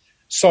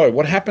 So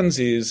what happens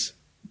is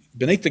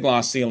Beneath the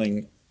Glass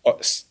Ceiling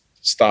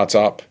starts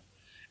up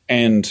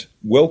and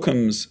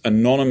welcomes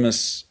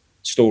anonymous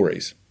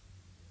stories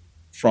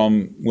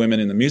from women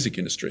in the music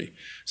industry.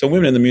 So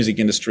women in the music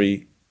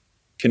industry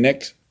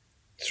connect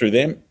through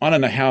them. I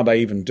don't know how they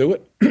even do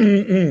it.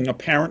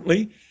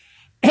 Apparently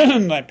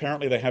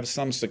they have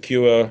some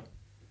secure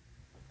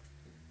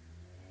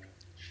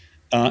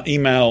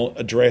email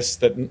address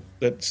that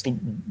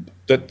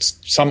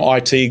some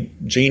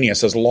IT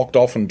genius has locked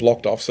off and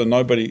blocked off, so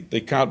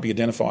they can't be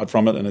identified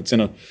from it, and it's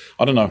in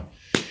I don't know.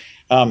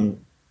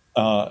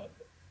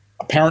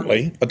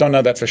 Apparently, I don't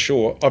know that for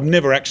sure. I've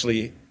never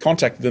actually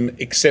contacted them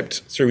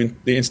except through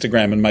the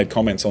Instagram and made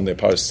comments on their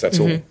posts. That's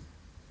all.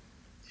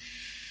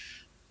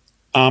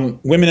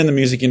 Women in the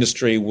music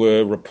industry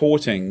were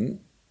reporting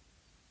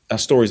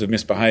stories of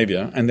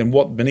misbehaviour, and then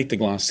what Beneath the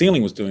Glass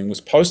Ceiling was doing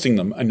was posting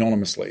them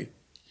anonymously.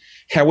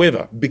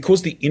 However,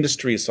 because the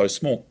industry is so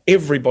small,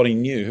 everybody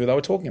knew who they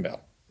were talking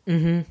about.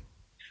 Mm-hmm.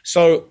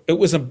 So it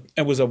was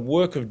a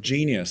work of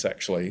genius,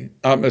 actually.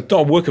 It's not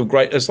a work of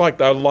great. It's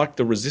like a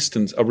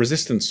resistance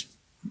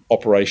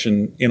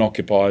operation in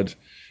occupied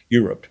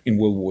Europe in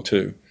World War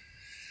II.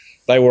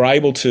 They were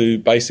able to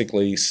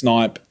basically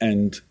snipe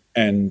and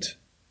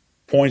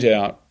point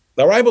out.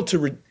 They were able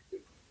to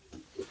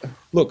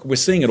look. We're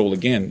seeing it all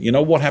again. You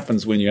know what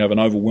happens when you have an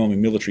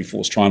overwhelming military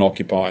force trying to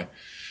occupy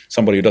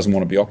somebody who doesn't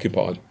want to be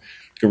occupied?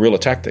 Guerrilla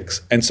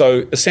tactics. And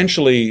so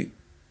essentially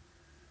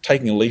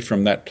taking a leaf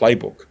from that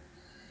playbook,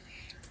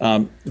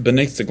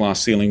 Beneath the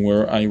Glass Ceiling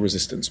were a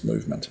resistance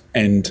movement,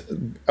 and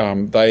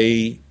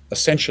they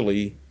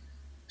essentially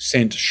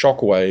sent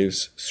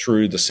shockwaves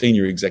through the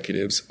senior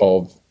executives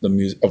of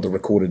the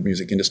recorded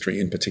music industry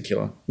in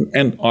particular,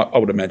 and I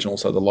would imagine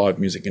also the live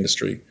music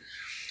industry,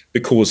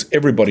 because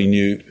everybody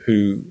knew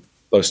who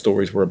those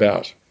stories were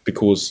about,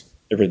 because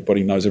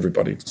everybody knows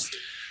everybody.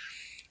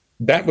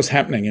 That was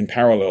happening in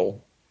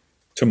parallel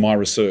to my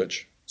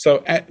research.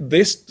 So at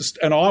this,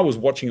 and I was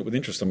watching it with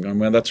interest. I'm going,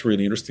 well, that's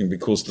really interesting,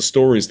 because the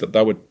stories that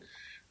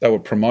they were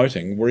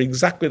promoting were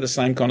exactly the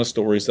same kind of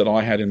stories that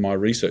I had in my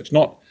research.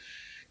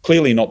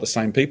 Clearly not the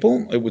same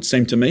people, it would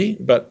seem to me,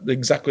 but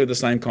exactly the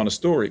same kind of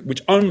story,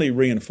 which only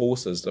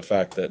reinforces the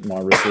fact that my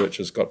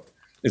research is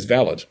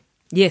valid.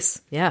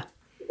 Yes, yeah.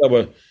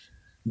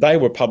 They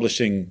were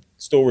publishing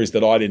stories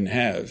that I didn't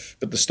have,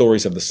 but the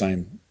stories have the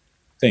same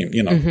theme,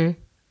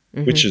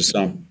 which is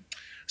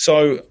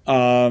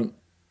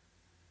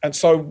and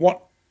so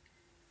what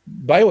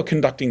they were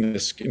conducting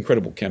this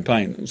incredible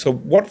campaign. So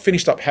what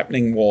finished up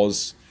happening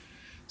was,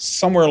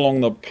 somewhere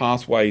along the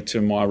pathway to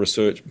my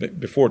research,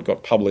 before it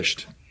got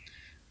published,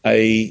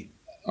 I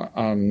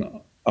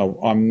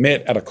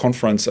met at a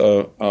conference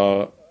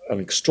an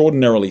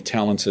extraordinarily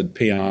talented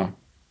PR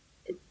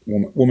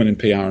woman in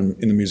PR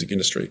in the music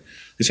industry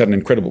who's had an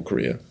incredible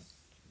career,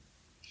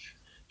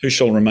 who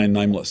shall remain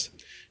nameless.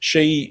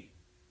 She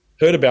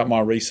heard about my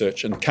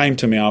research and came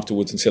to me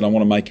afterwards and said, I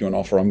want to make you an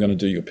offer. I'm going to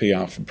do your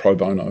PR for pro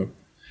bono,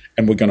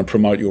 and we're going to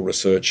promote your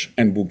research,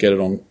 and I'm going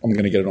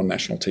to get it on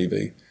national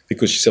TV,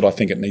 because she said, I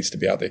think it needs to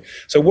be out there.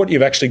 So what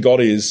you've actually got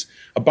is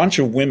a bunch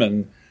of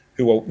women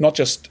who are not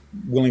just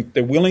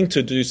they're willing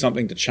to do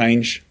something to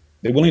change,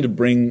 they're willing to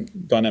bring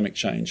dynamic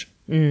change.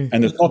 And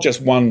there's not just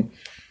one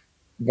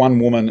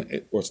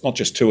woman, or it's not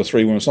just two or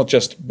three women, it's not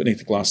just Beneath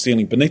the Glass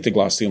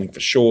Ceiling for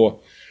sure.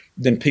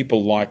 Then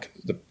people like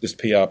this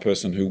PR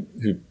person who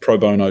pro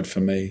bonoed for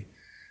me,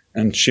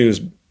 and she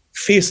was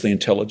fiercely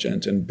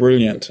intelligent and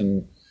brilliant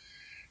and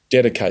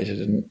dedicated,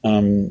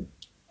 and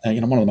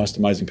one of the most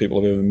amazing people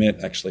I've ever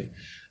met, actually.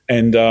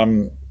 And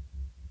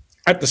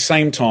at the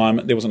same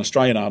time, there was an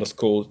Australian artist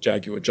called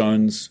Jaguar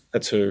Jones.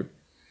 That's her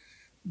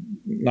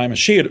name.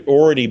 She had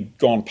already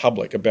gone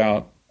public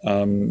about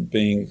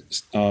being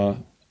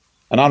an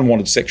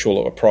unwanted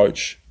sexual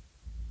approach,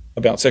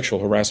 about sexual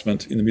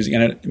harassment in the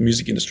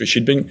music industry.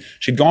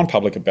 She'd gone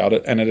public about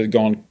it, and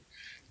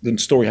the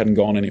story hadn't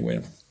gone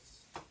anywhere.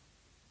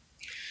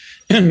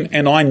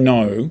 And I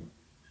know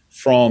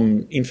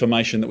from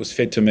information that was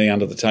fed to me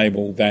under the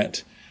table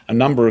that a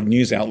number of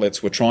news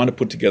outlets were trying to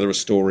put together a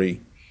story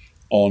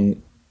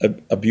on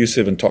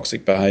abusive and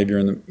toxic behaviour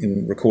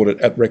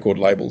at record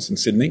labels in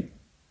Sydney,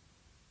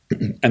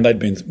 and they'd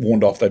been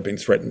warned off, they'd been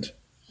threatened.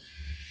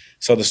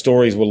 So the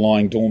stories were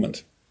lying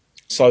dormant.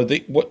 So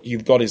what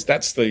you've got is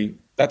that's the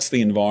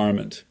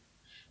environment,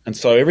 and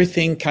so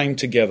everything came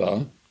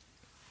together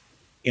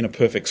in a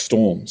perfect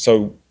storm.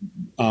 So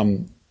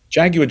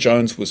Jaguar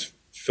Jones was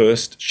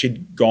first.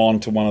 She'd gone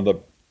to one of the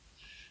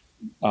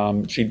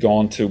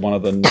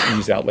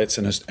news outlets,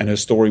 and her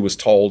story was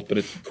told, but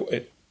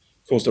it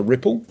caused a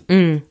ripple.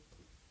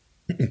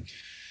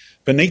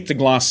 Beneath the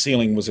Glass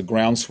Ceiling was a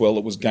groundswell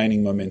that was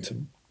gaining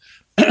momentum.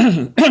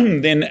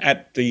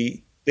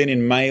 Then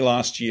in May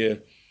last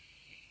year,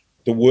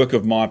 the work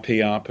of my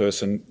PR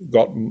person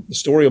got the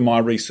story of my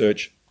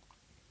research,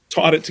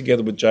 tied it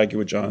together with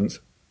Jaguar Jones,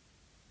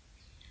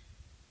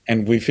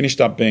 and we finished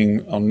up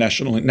being on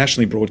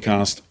nationally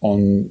broadcast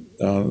on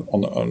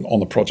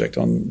the project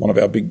on one of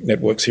our big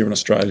networks here in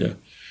Australia,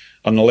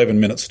 an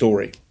 11-minute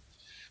story,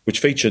 which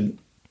featured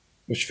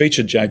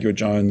Jaguar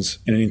Jones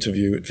in an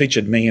interview. It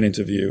featured me in an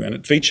interview, and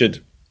it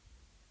featured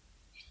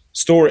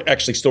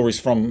stories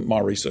from my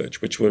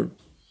research, which were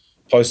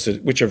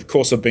posted, which of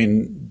course have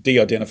been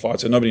de-identified,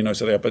 so nobody knows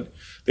who they are, but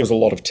there was a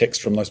lot of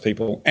text from those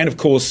people. And of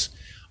course,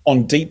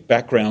 on Deep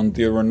Background,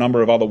 there were a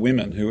number of other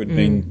women who had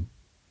been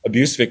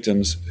abuse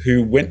victims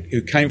who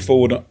came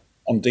forward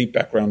on Deep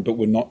Background, but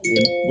were not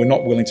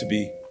willing to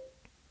be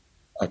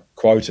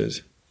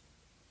quoted.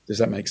 Does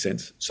that make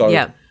sense? So,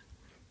 yeah.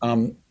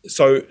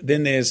 So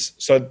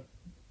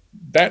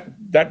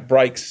that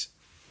breaks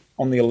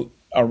on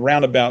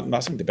around about the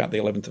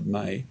 11th of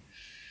May,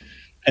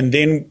 and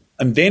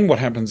then what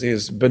happens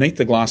is Beneath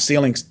the Glass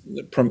Ceiling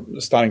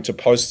starting to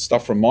post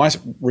stuff from my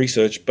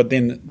research, but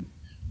then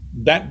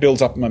that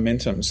builds up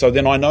momentum. So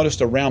then I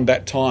noticed around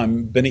that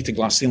time, Beneath the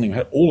Glass Ceiling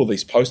had all of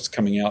these posts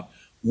coming out,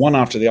 one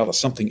after the other,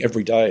 something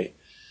every day.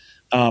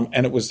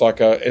 And it was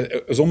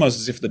it was almost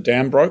as if the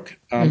dam broke.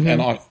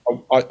 And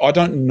I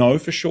don't know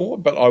for sure,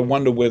 but I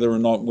wonder whether or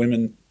not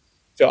women,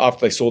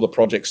 after they saw the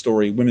project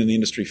story, women in the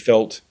industry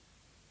felt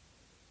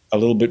a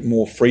little bit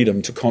more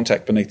freedom to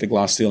contact Beneath the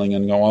Glass Ceiling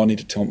and go, I need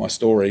to tell my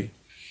story.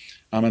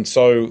 And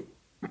so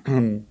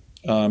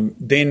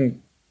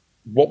then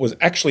what was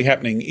actually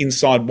happening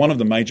inside one of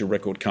the major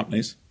record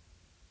companies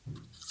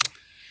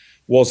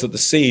was that the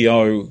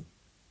CEO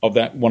of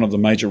one of the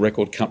major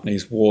record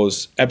companies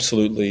was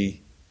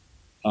absolutely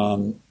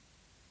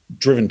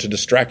driven to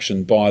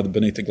distraction by the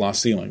Beneath the Glass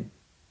Ceiling.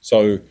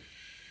 So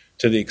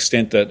to the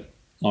extent that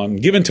I'm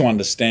given to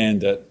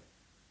understand that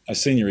a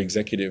senior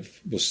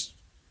executive was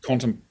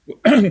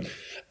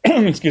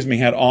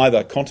had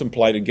either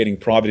contemplated getting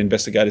private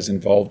investigators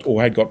involved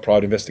or had got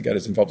private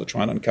investigators involved to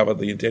try and uncover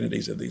the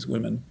identities of these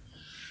women,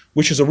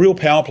 which is a real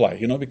power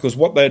play, because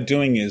what they're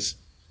doing is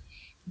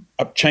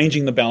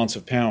changing the balance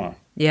of power.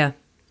 Yeah.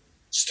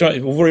 So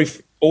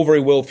all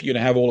very well for you to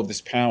have all of this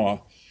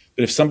power,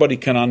 but if somebody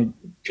can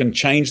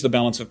change the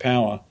balance of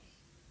power,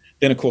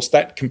 then of course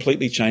that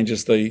completely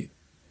changes the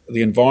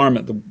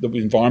environment, the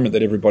environment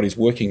that everybody's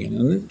working in,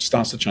 and it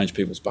starts to change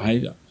people's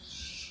behaviour.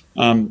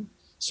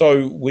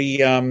 So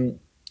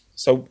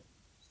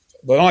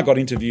then I got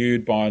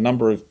interviewed by a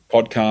number of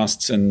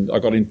podcasts, and I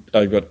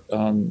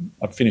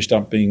finished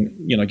up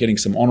getting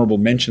some honourable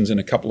mentions in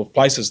a couple of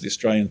places. The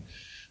Australian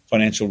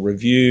Financial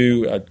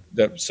Review.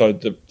 So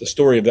the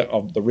story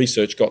of the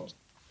research got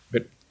a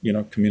bit,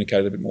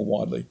 communicated a bit more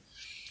widely.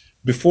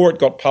 Before it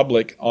got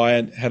public, I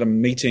had a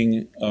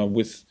meeting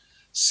with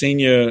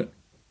the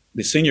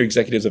senior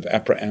executives of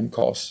APRA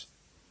AMCOS,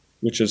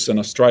 which is an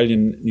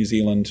Australian New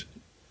Zealand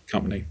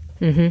company.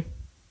 Mm-hmm.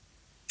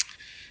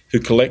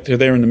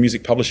 They're in the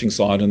music publishing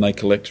side, and they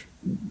collect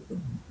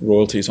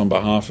royalties on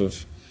behalf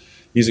of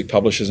music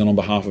publishers and on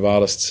behalf of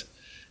artists,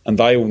 and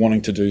they were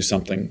wanting to do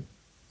something.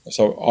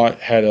 So I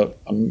had a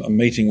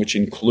meeting which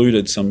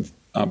included some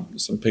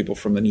people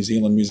from the New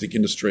Zealand music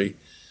industry,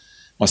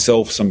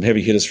 myself, some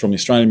heavy hitters from the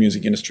Australian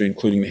music industry,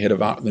 including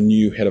the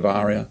new head of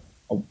ARIA,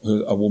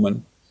 a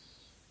woman,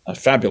 a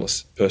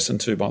fabulous person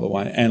too, by the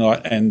way,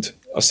 and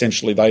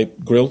essentially they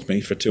grilled me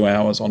for 2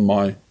 hours on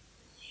my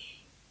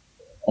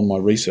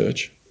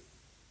research.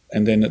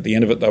 And then at the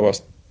end of it, they were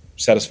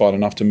satisfied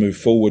enough to move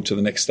forward to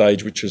the next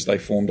stage, which is they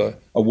formed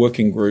a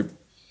working group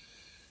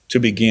to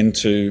begin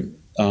to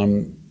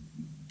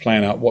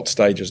plan out what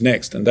stage is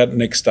next. And that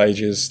next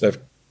stage is they're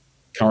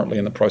currently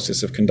in the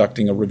process of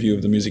conducting a review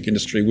of the music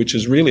industry, which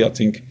is really, I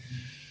think,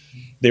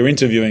 they're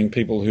interviewing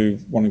people who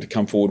wanting to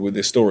come forward with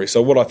their story.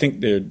 So what I think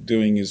they're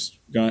doing is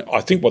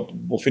I think what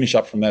will finish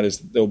up from that is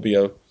there'll be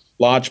a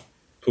large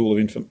pool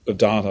of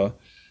data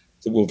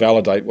that will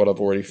validate what I've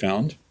already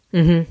found.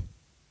 Mm-hmm.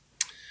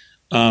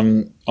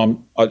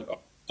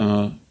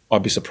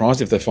 I'd be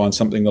surprised if they find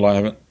something that I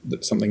haven't,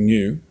 something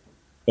new,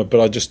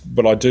 but I do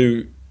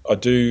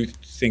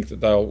think that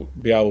they'll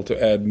be able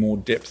to add more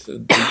depth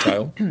and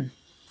detail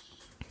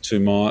to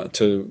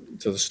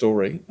the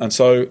story. And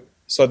so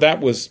that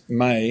was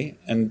May,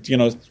 and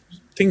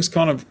things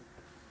kind of,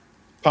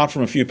 apart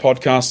from a few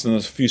podcasts and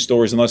a few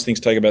stories, and those things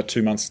take about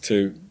 2 months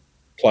to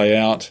play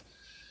out.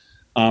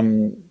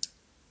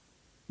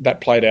 That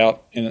played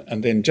out,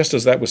 and then just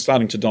as that was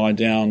starting to die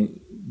down,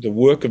 the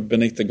work of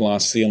Beneath the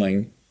Glass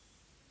Ceiling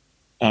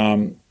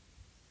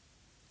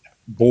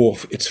bore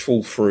its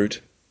full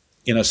fruit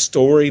in a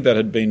story that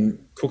had been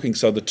cooking.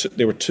 So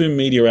there were two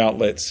media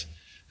outlets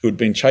who had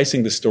been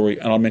chasing this story,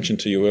 and I mentioned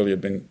to you earlier,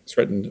 had been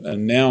threatened,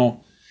 and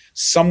now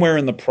somewhere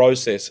in the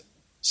process,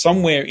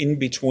 somewhere in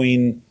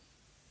between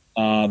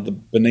the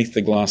Beneath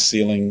the Glass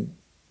Ceiling,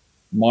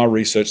 my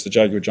research, the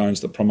Jaguar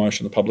Jones, the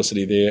promotion, the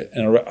publicity there,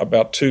 and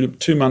about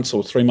 2 months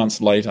or 3 months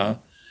later,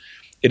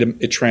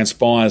 it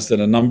transpires that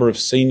a number of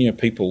senior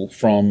people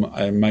from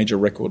a major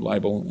record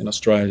label in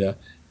Australia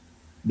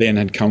then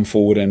had come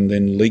forward and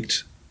then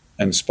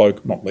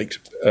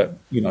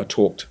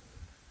talked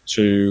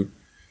to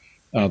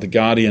The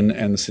Guardian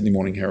and the Sydney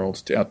Morning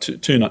Herald,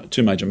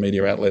 two major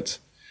media outlets.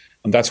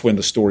 And that's when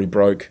the story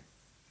broke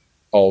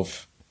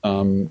of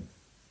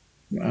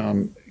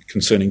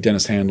concerning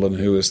Dennis Handlin,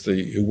 who was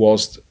the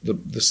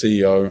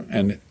CEO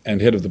and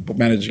head of the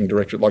managing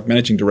director,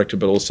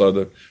 but also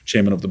the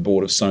chairman of the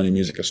board of Sony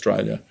Music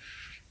Australia.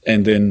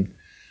 And then,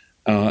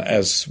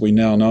 as we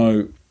now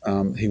know,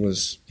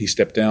 he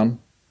stepped down,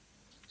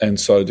 and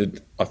so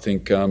did, I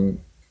think, a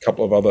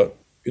couple of other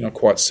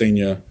quite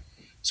senior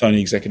Sony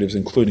executives,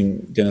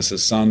 including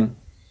Dennis's son.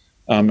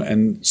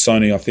 And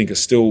Sony,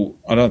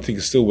 I don't think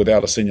is still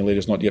without a senior leader,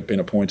 has not yet been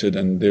appointed,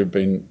 and there have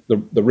been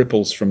the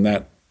ripples from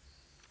that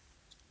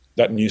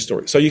news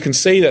story. So you can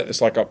see that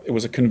it's like it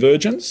was a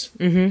convergence.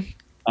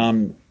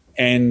 Mm-hmm.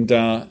 And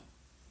I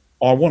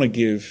want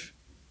to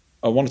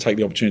take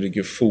the opportunity to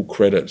give full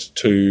credit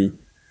to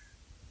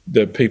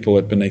the people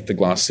at Beneath the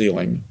Glass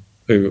Ceiling,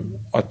 who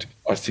I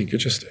think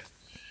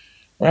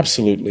are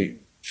absolutely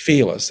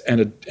fearless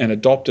and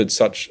adopted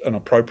such an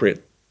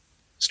appropriate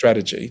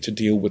strategy to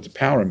deal with the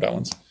power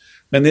imbalance.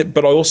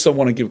 But I also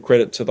want to give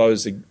credit to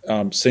those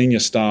senior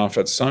staff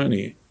at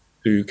Sony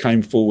who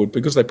came forward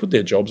because they put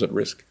their jobs at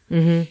risk.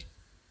 Mm-hmm.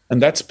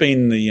 And that's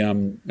been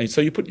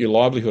so you put your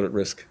livelihood at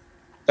risk.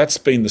 That's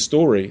been the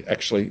story,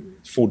 actually,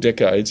 for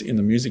decades in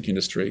the music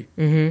industry.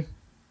 Mm-hmm.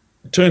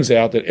 It turns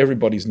out that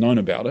everybody's known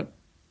about it.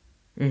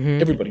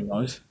 Mm-hmm. Everybody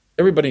knows.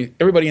 Everybody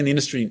in the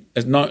industry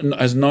has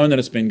known that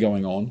it's been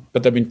going on,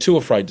 but they've been too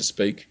afraid to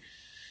speak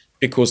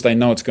because they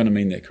know it's going to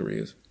mean their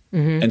careers.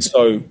 Mm-hmm. And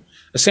so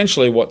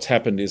essentially what's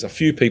happened is a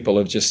few people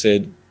have just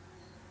said,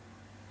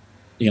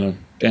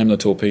 damn the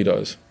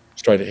torpedoes,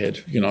 straight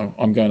ahead.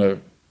 I'm going to,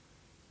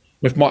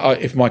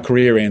 if my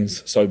career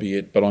ends, so be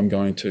it, but I'm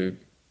going to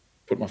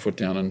put my foot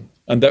down.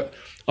 And that,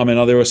 I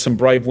mean, there were some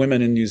brave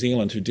women in New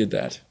Zealand who did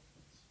that,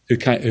 who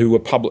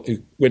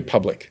went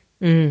public.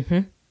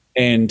 Mm-hmm.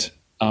 And,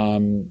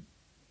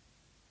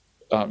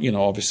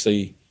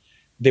 obviously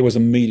there was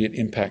immediate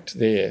impact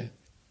there.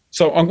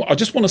 So I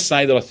just want to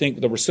say that I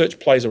think the research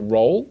plays a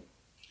role.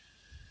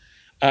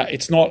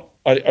 It's not,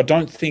 I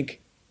don't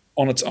think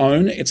on its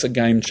own it's a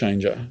game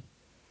changer.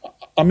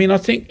 I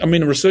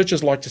mean,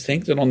 researchers like to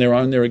think that on their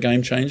own they're a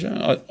game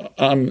changer.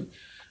 I'm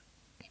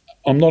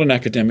not an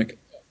academic.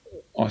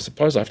 I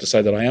suppose I have to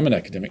say that I am an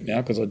academic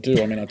now because I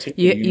do. I mean, I teach.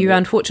 You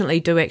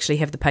unfortunately do actually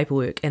have the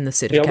paperwork and the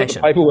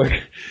certification. Yeah,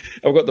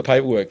 I've got the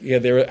paperwork. Yeah,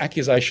 there are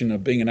accusations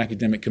of being an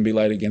academic can be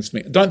laid against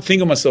me. I don't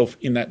think of myself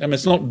in that. I mean,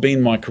 it's not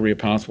been my career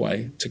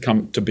pathway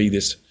to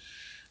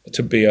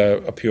be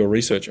a pure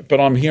researcher. But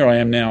I'm here. I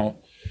am now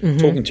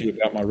talking to you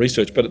about my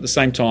research. But at the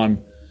same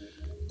time,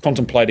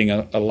 contemplating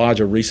a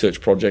larger research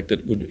project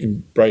that would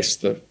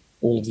embrace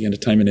all of the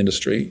entertainment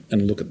industry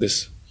and look at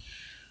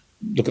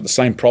the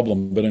same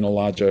problem but in a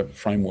larger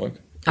framework.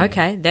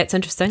 Okay, that's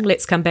interesting.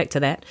 Let's come back to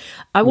that.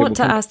 I want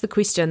to ask the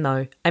question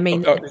though. I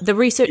mean, the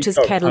research is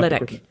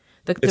catalytic.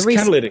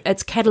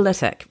 It's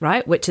catalytic,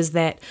 right? Which is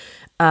that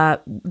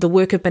the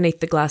work of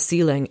Beneath the Glass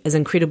Ceiling is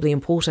incredibly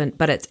important,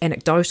 but it's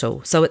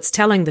anecdotal. So it's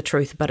telling the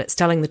truth, but it's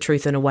telling the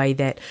truth in a way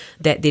that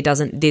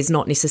there's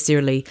not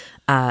necessarily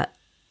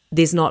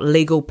there's not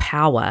legal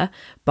power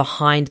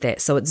behind that.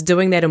 So it's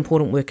doing that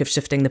important work of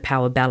shifting the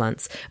power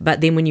balance.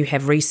 But then when you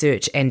have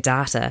research and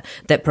data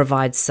that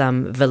provides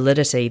some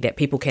validity, that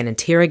people can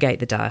interrogate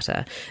the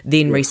data,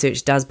 then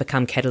research does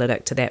become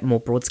catalytic to that more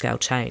broad-scale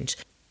change.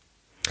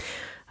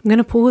 I'm going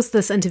to pause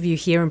this interview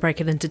here and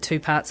break it into 2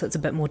 parts so it's a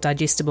bit more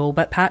digestible.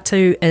 But part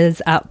 2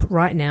 is up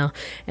right now,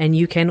 and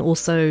you can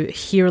also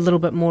hear a little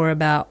bit more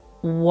about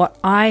what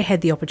I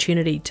had the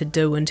opportunity to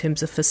do in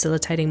terms of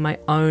facilitating my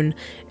own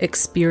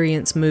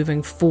experience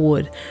moving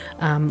forward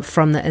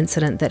from the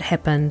incident that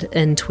happened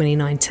in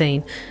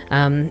 2019.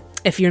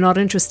 If you're not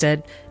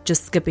interested,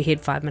 just skip ahead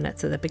 5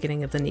 minutes at the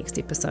beginning of the next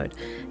episode.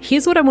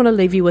 Here's what I want to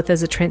leave you with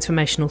as a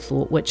transformational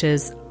thought, which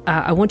is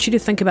I want you to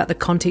think about the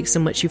context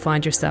in which you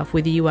find yourself,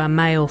 whether you are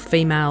male,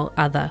 female,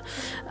 other.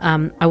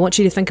 I want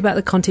you to think about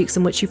the context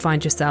in which you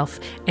find yourself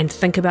and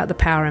think about the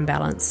power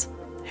imbalance.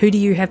 Who do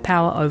you have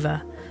power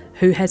over?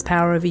 Who has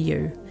power over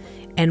you?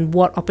 And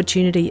what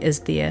opportunity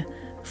is there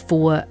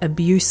for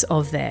abuse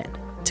of that,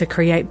 to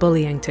create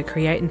bullying, to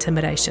create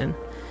intimidation?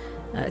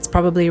 It's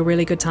probably a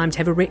really good time to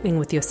have a reckoning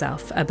with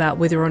yourself about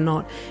whether or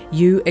not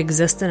you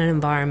exist in an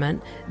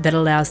environment that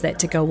allows that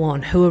to go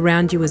on. Who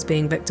around you is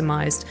being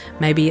victimized?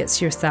 Maybe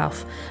it's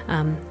yourself.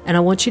 And I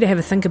want you to have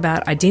a think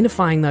about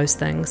identifying those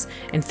things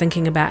and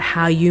thinking about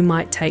how you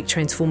might take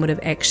transformative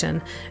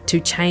action to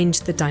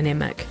change the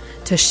dynamic,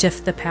 to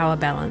shift the power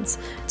balance,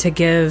 to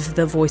give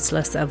the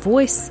voiceless a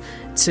voice,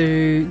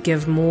 to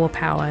give more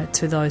power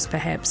to those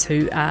perhaps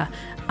who are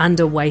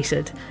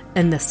underweighted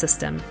in the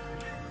system.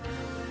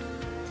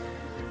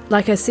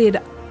 Like I said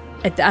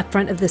at the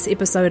upfront of this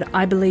episode,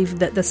 I believe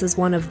that this is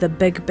one of the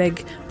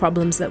big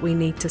problems that we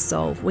need to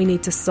solve. We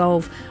need to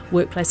solve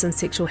workplace and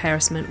sexual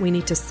harassment. We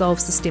need to solve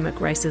systemic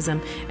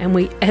racism, and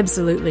we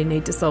absolutely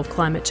need to solve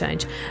climate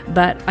change.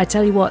 But I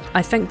tell you what,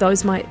 I think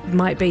those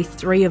might be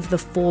 3 of the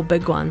 4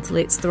 big ones.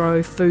 Let's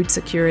throw food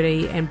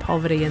security and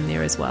poverty in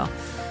there as well.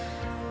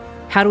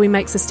 How do we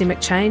make systemic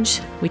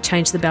change? We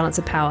change the balance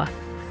of power.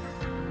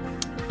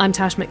 I'm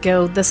Tash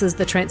McGill. This is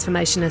The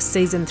Transformationist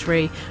Season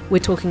 3. We're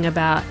talking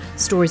about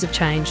stories of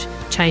change,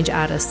 change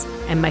artists,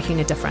 and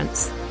making a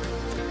difference.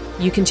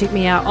 You can check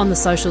me out on the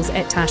socials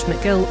at Tash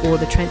McGill or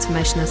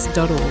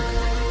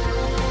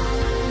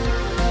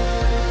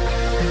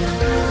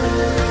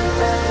thetransformationist.org.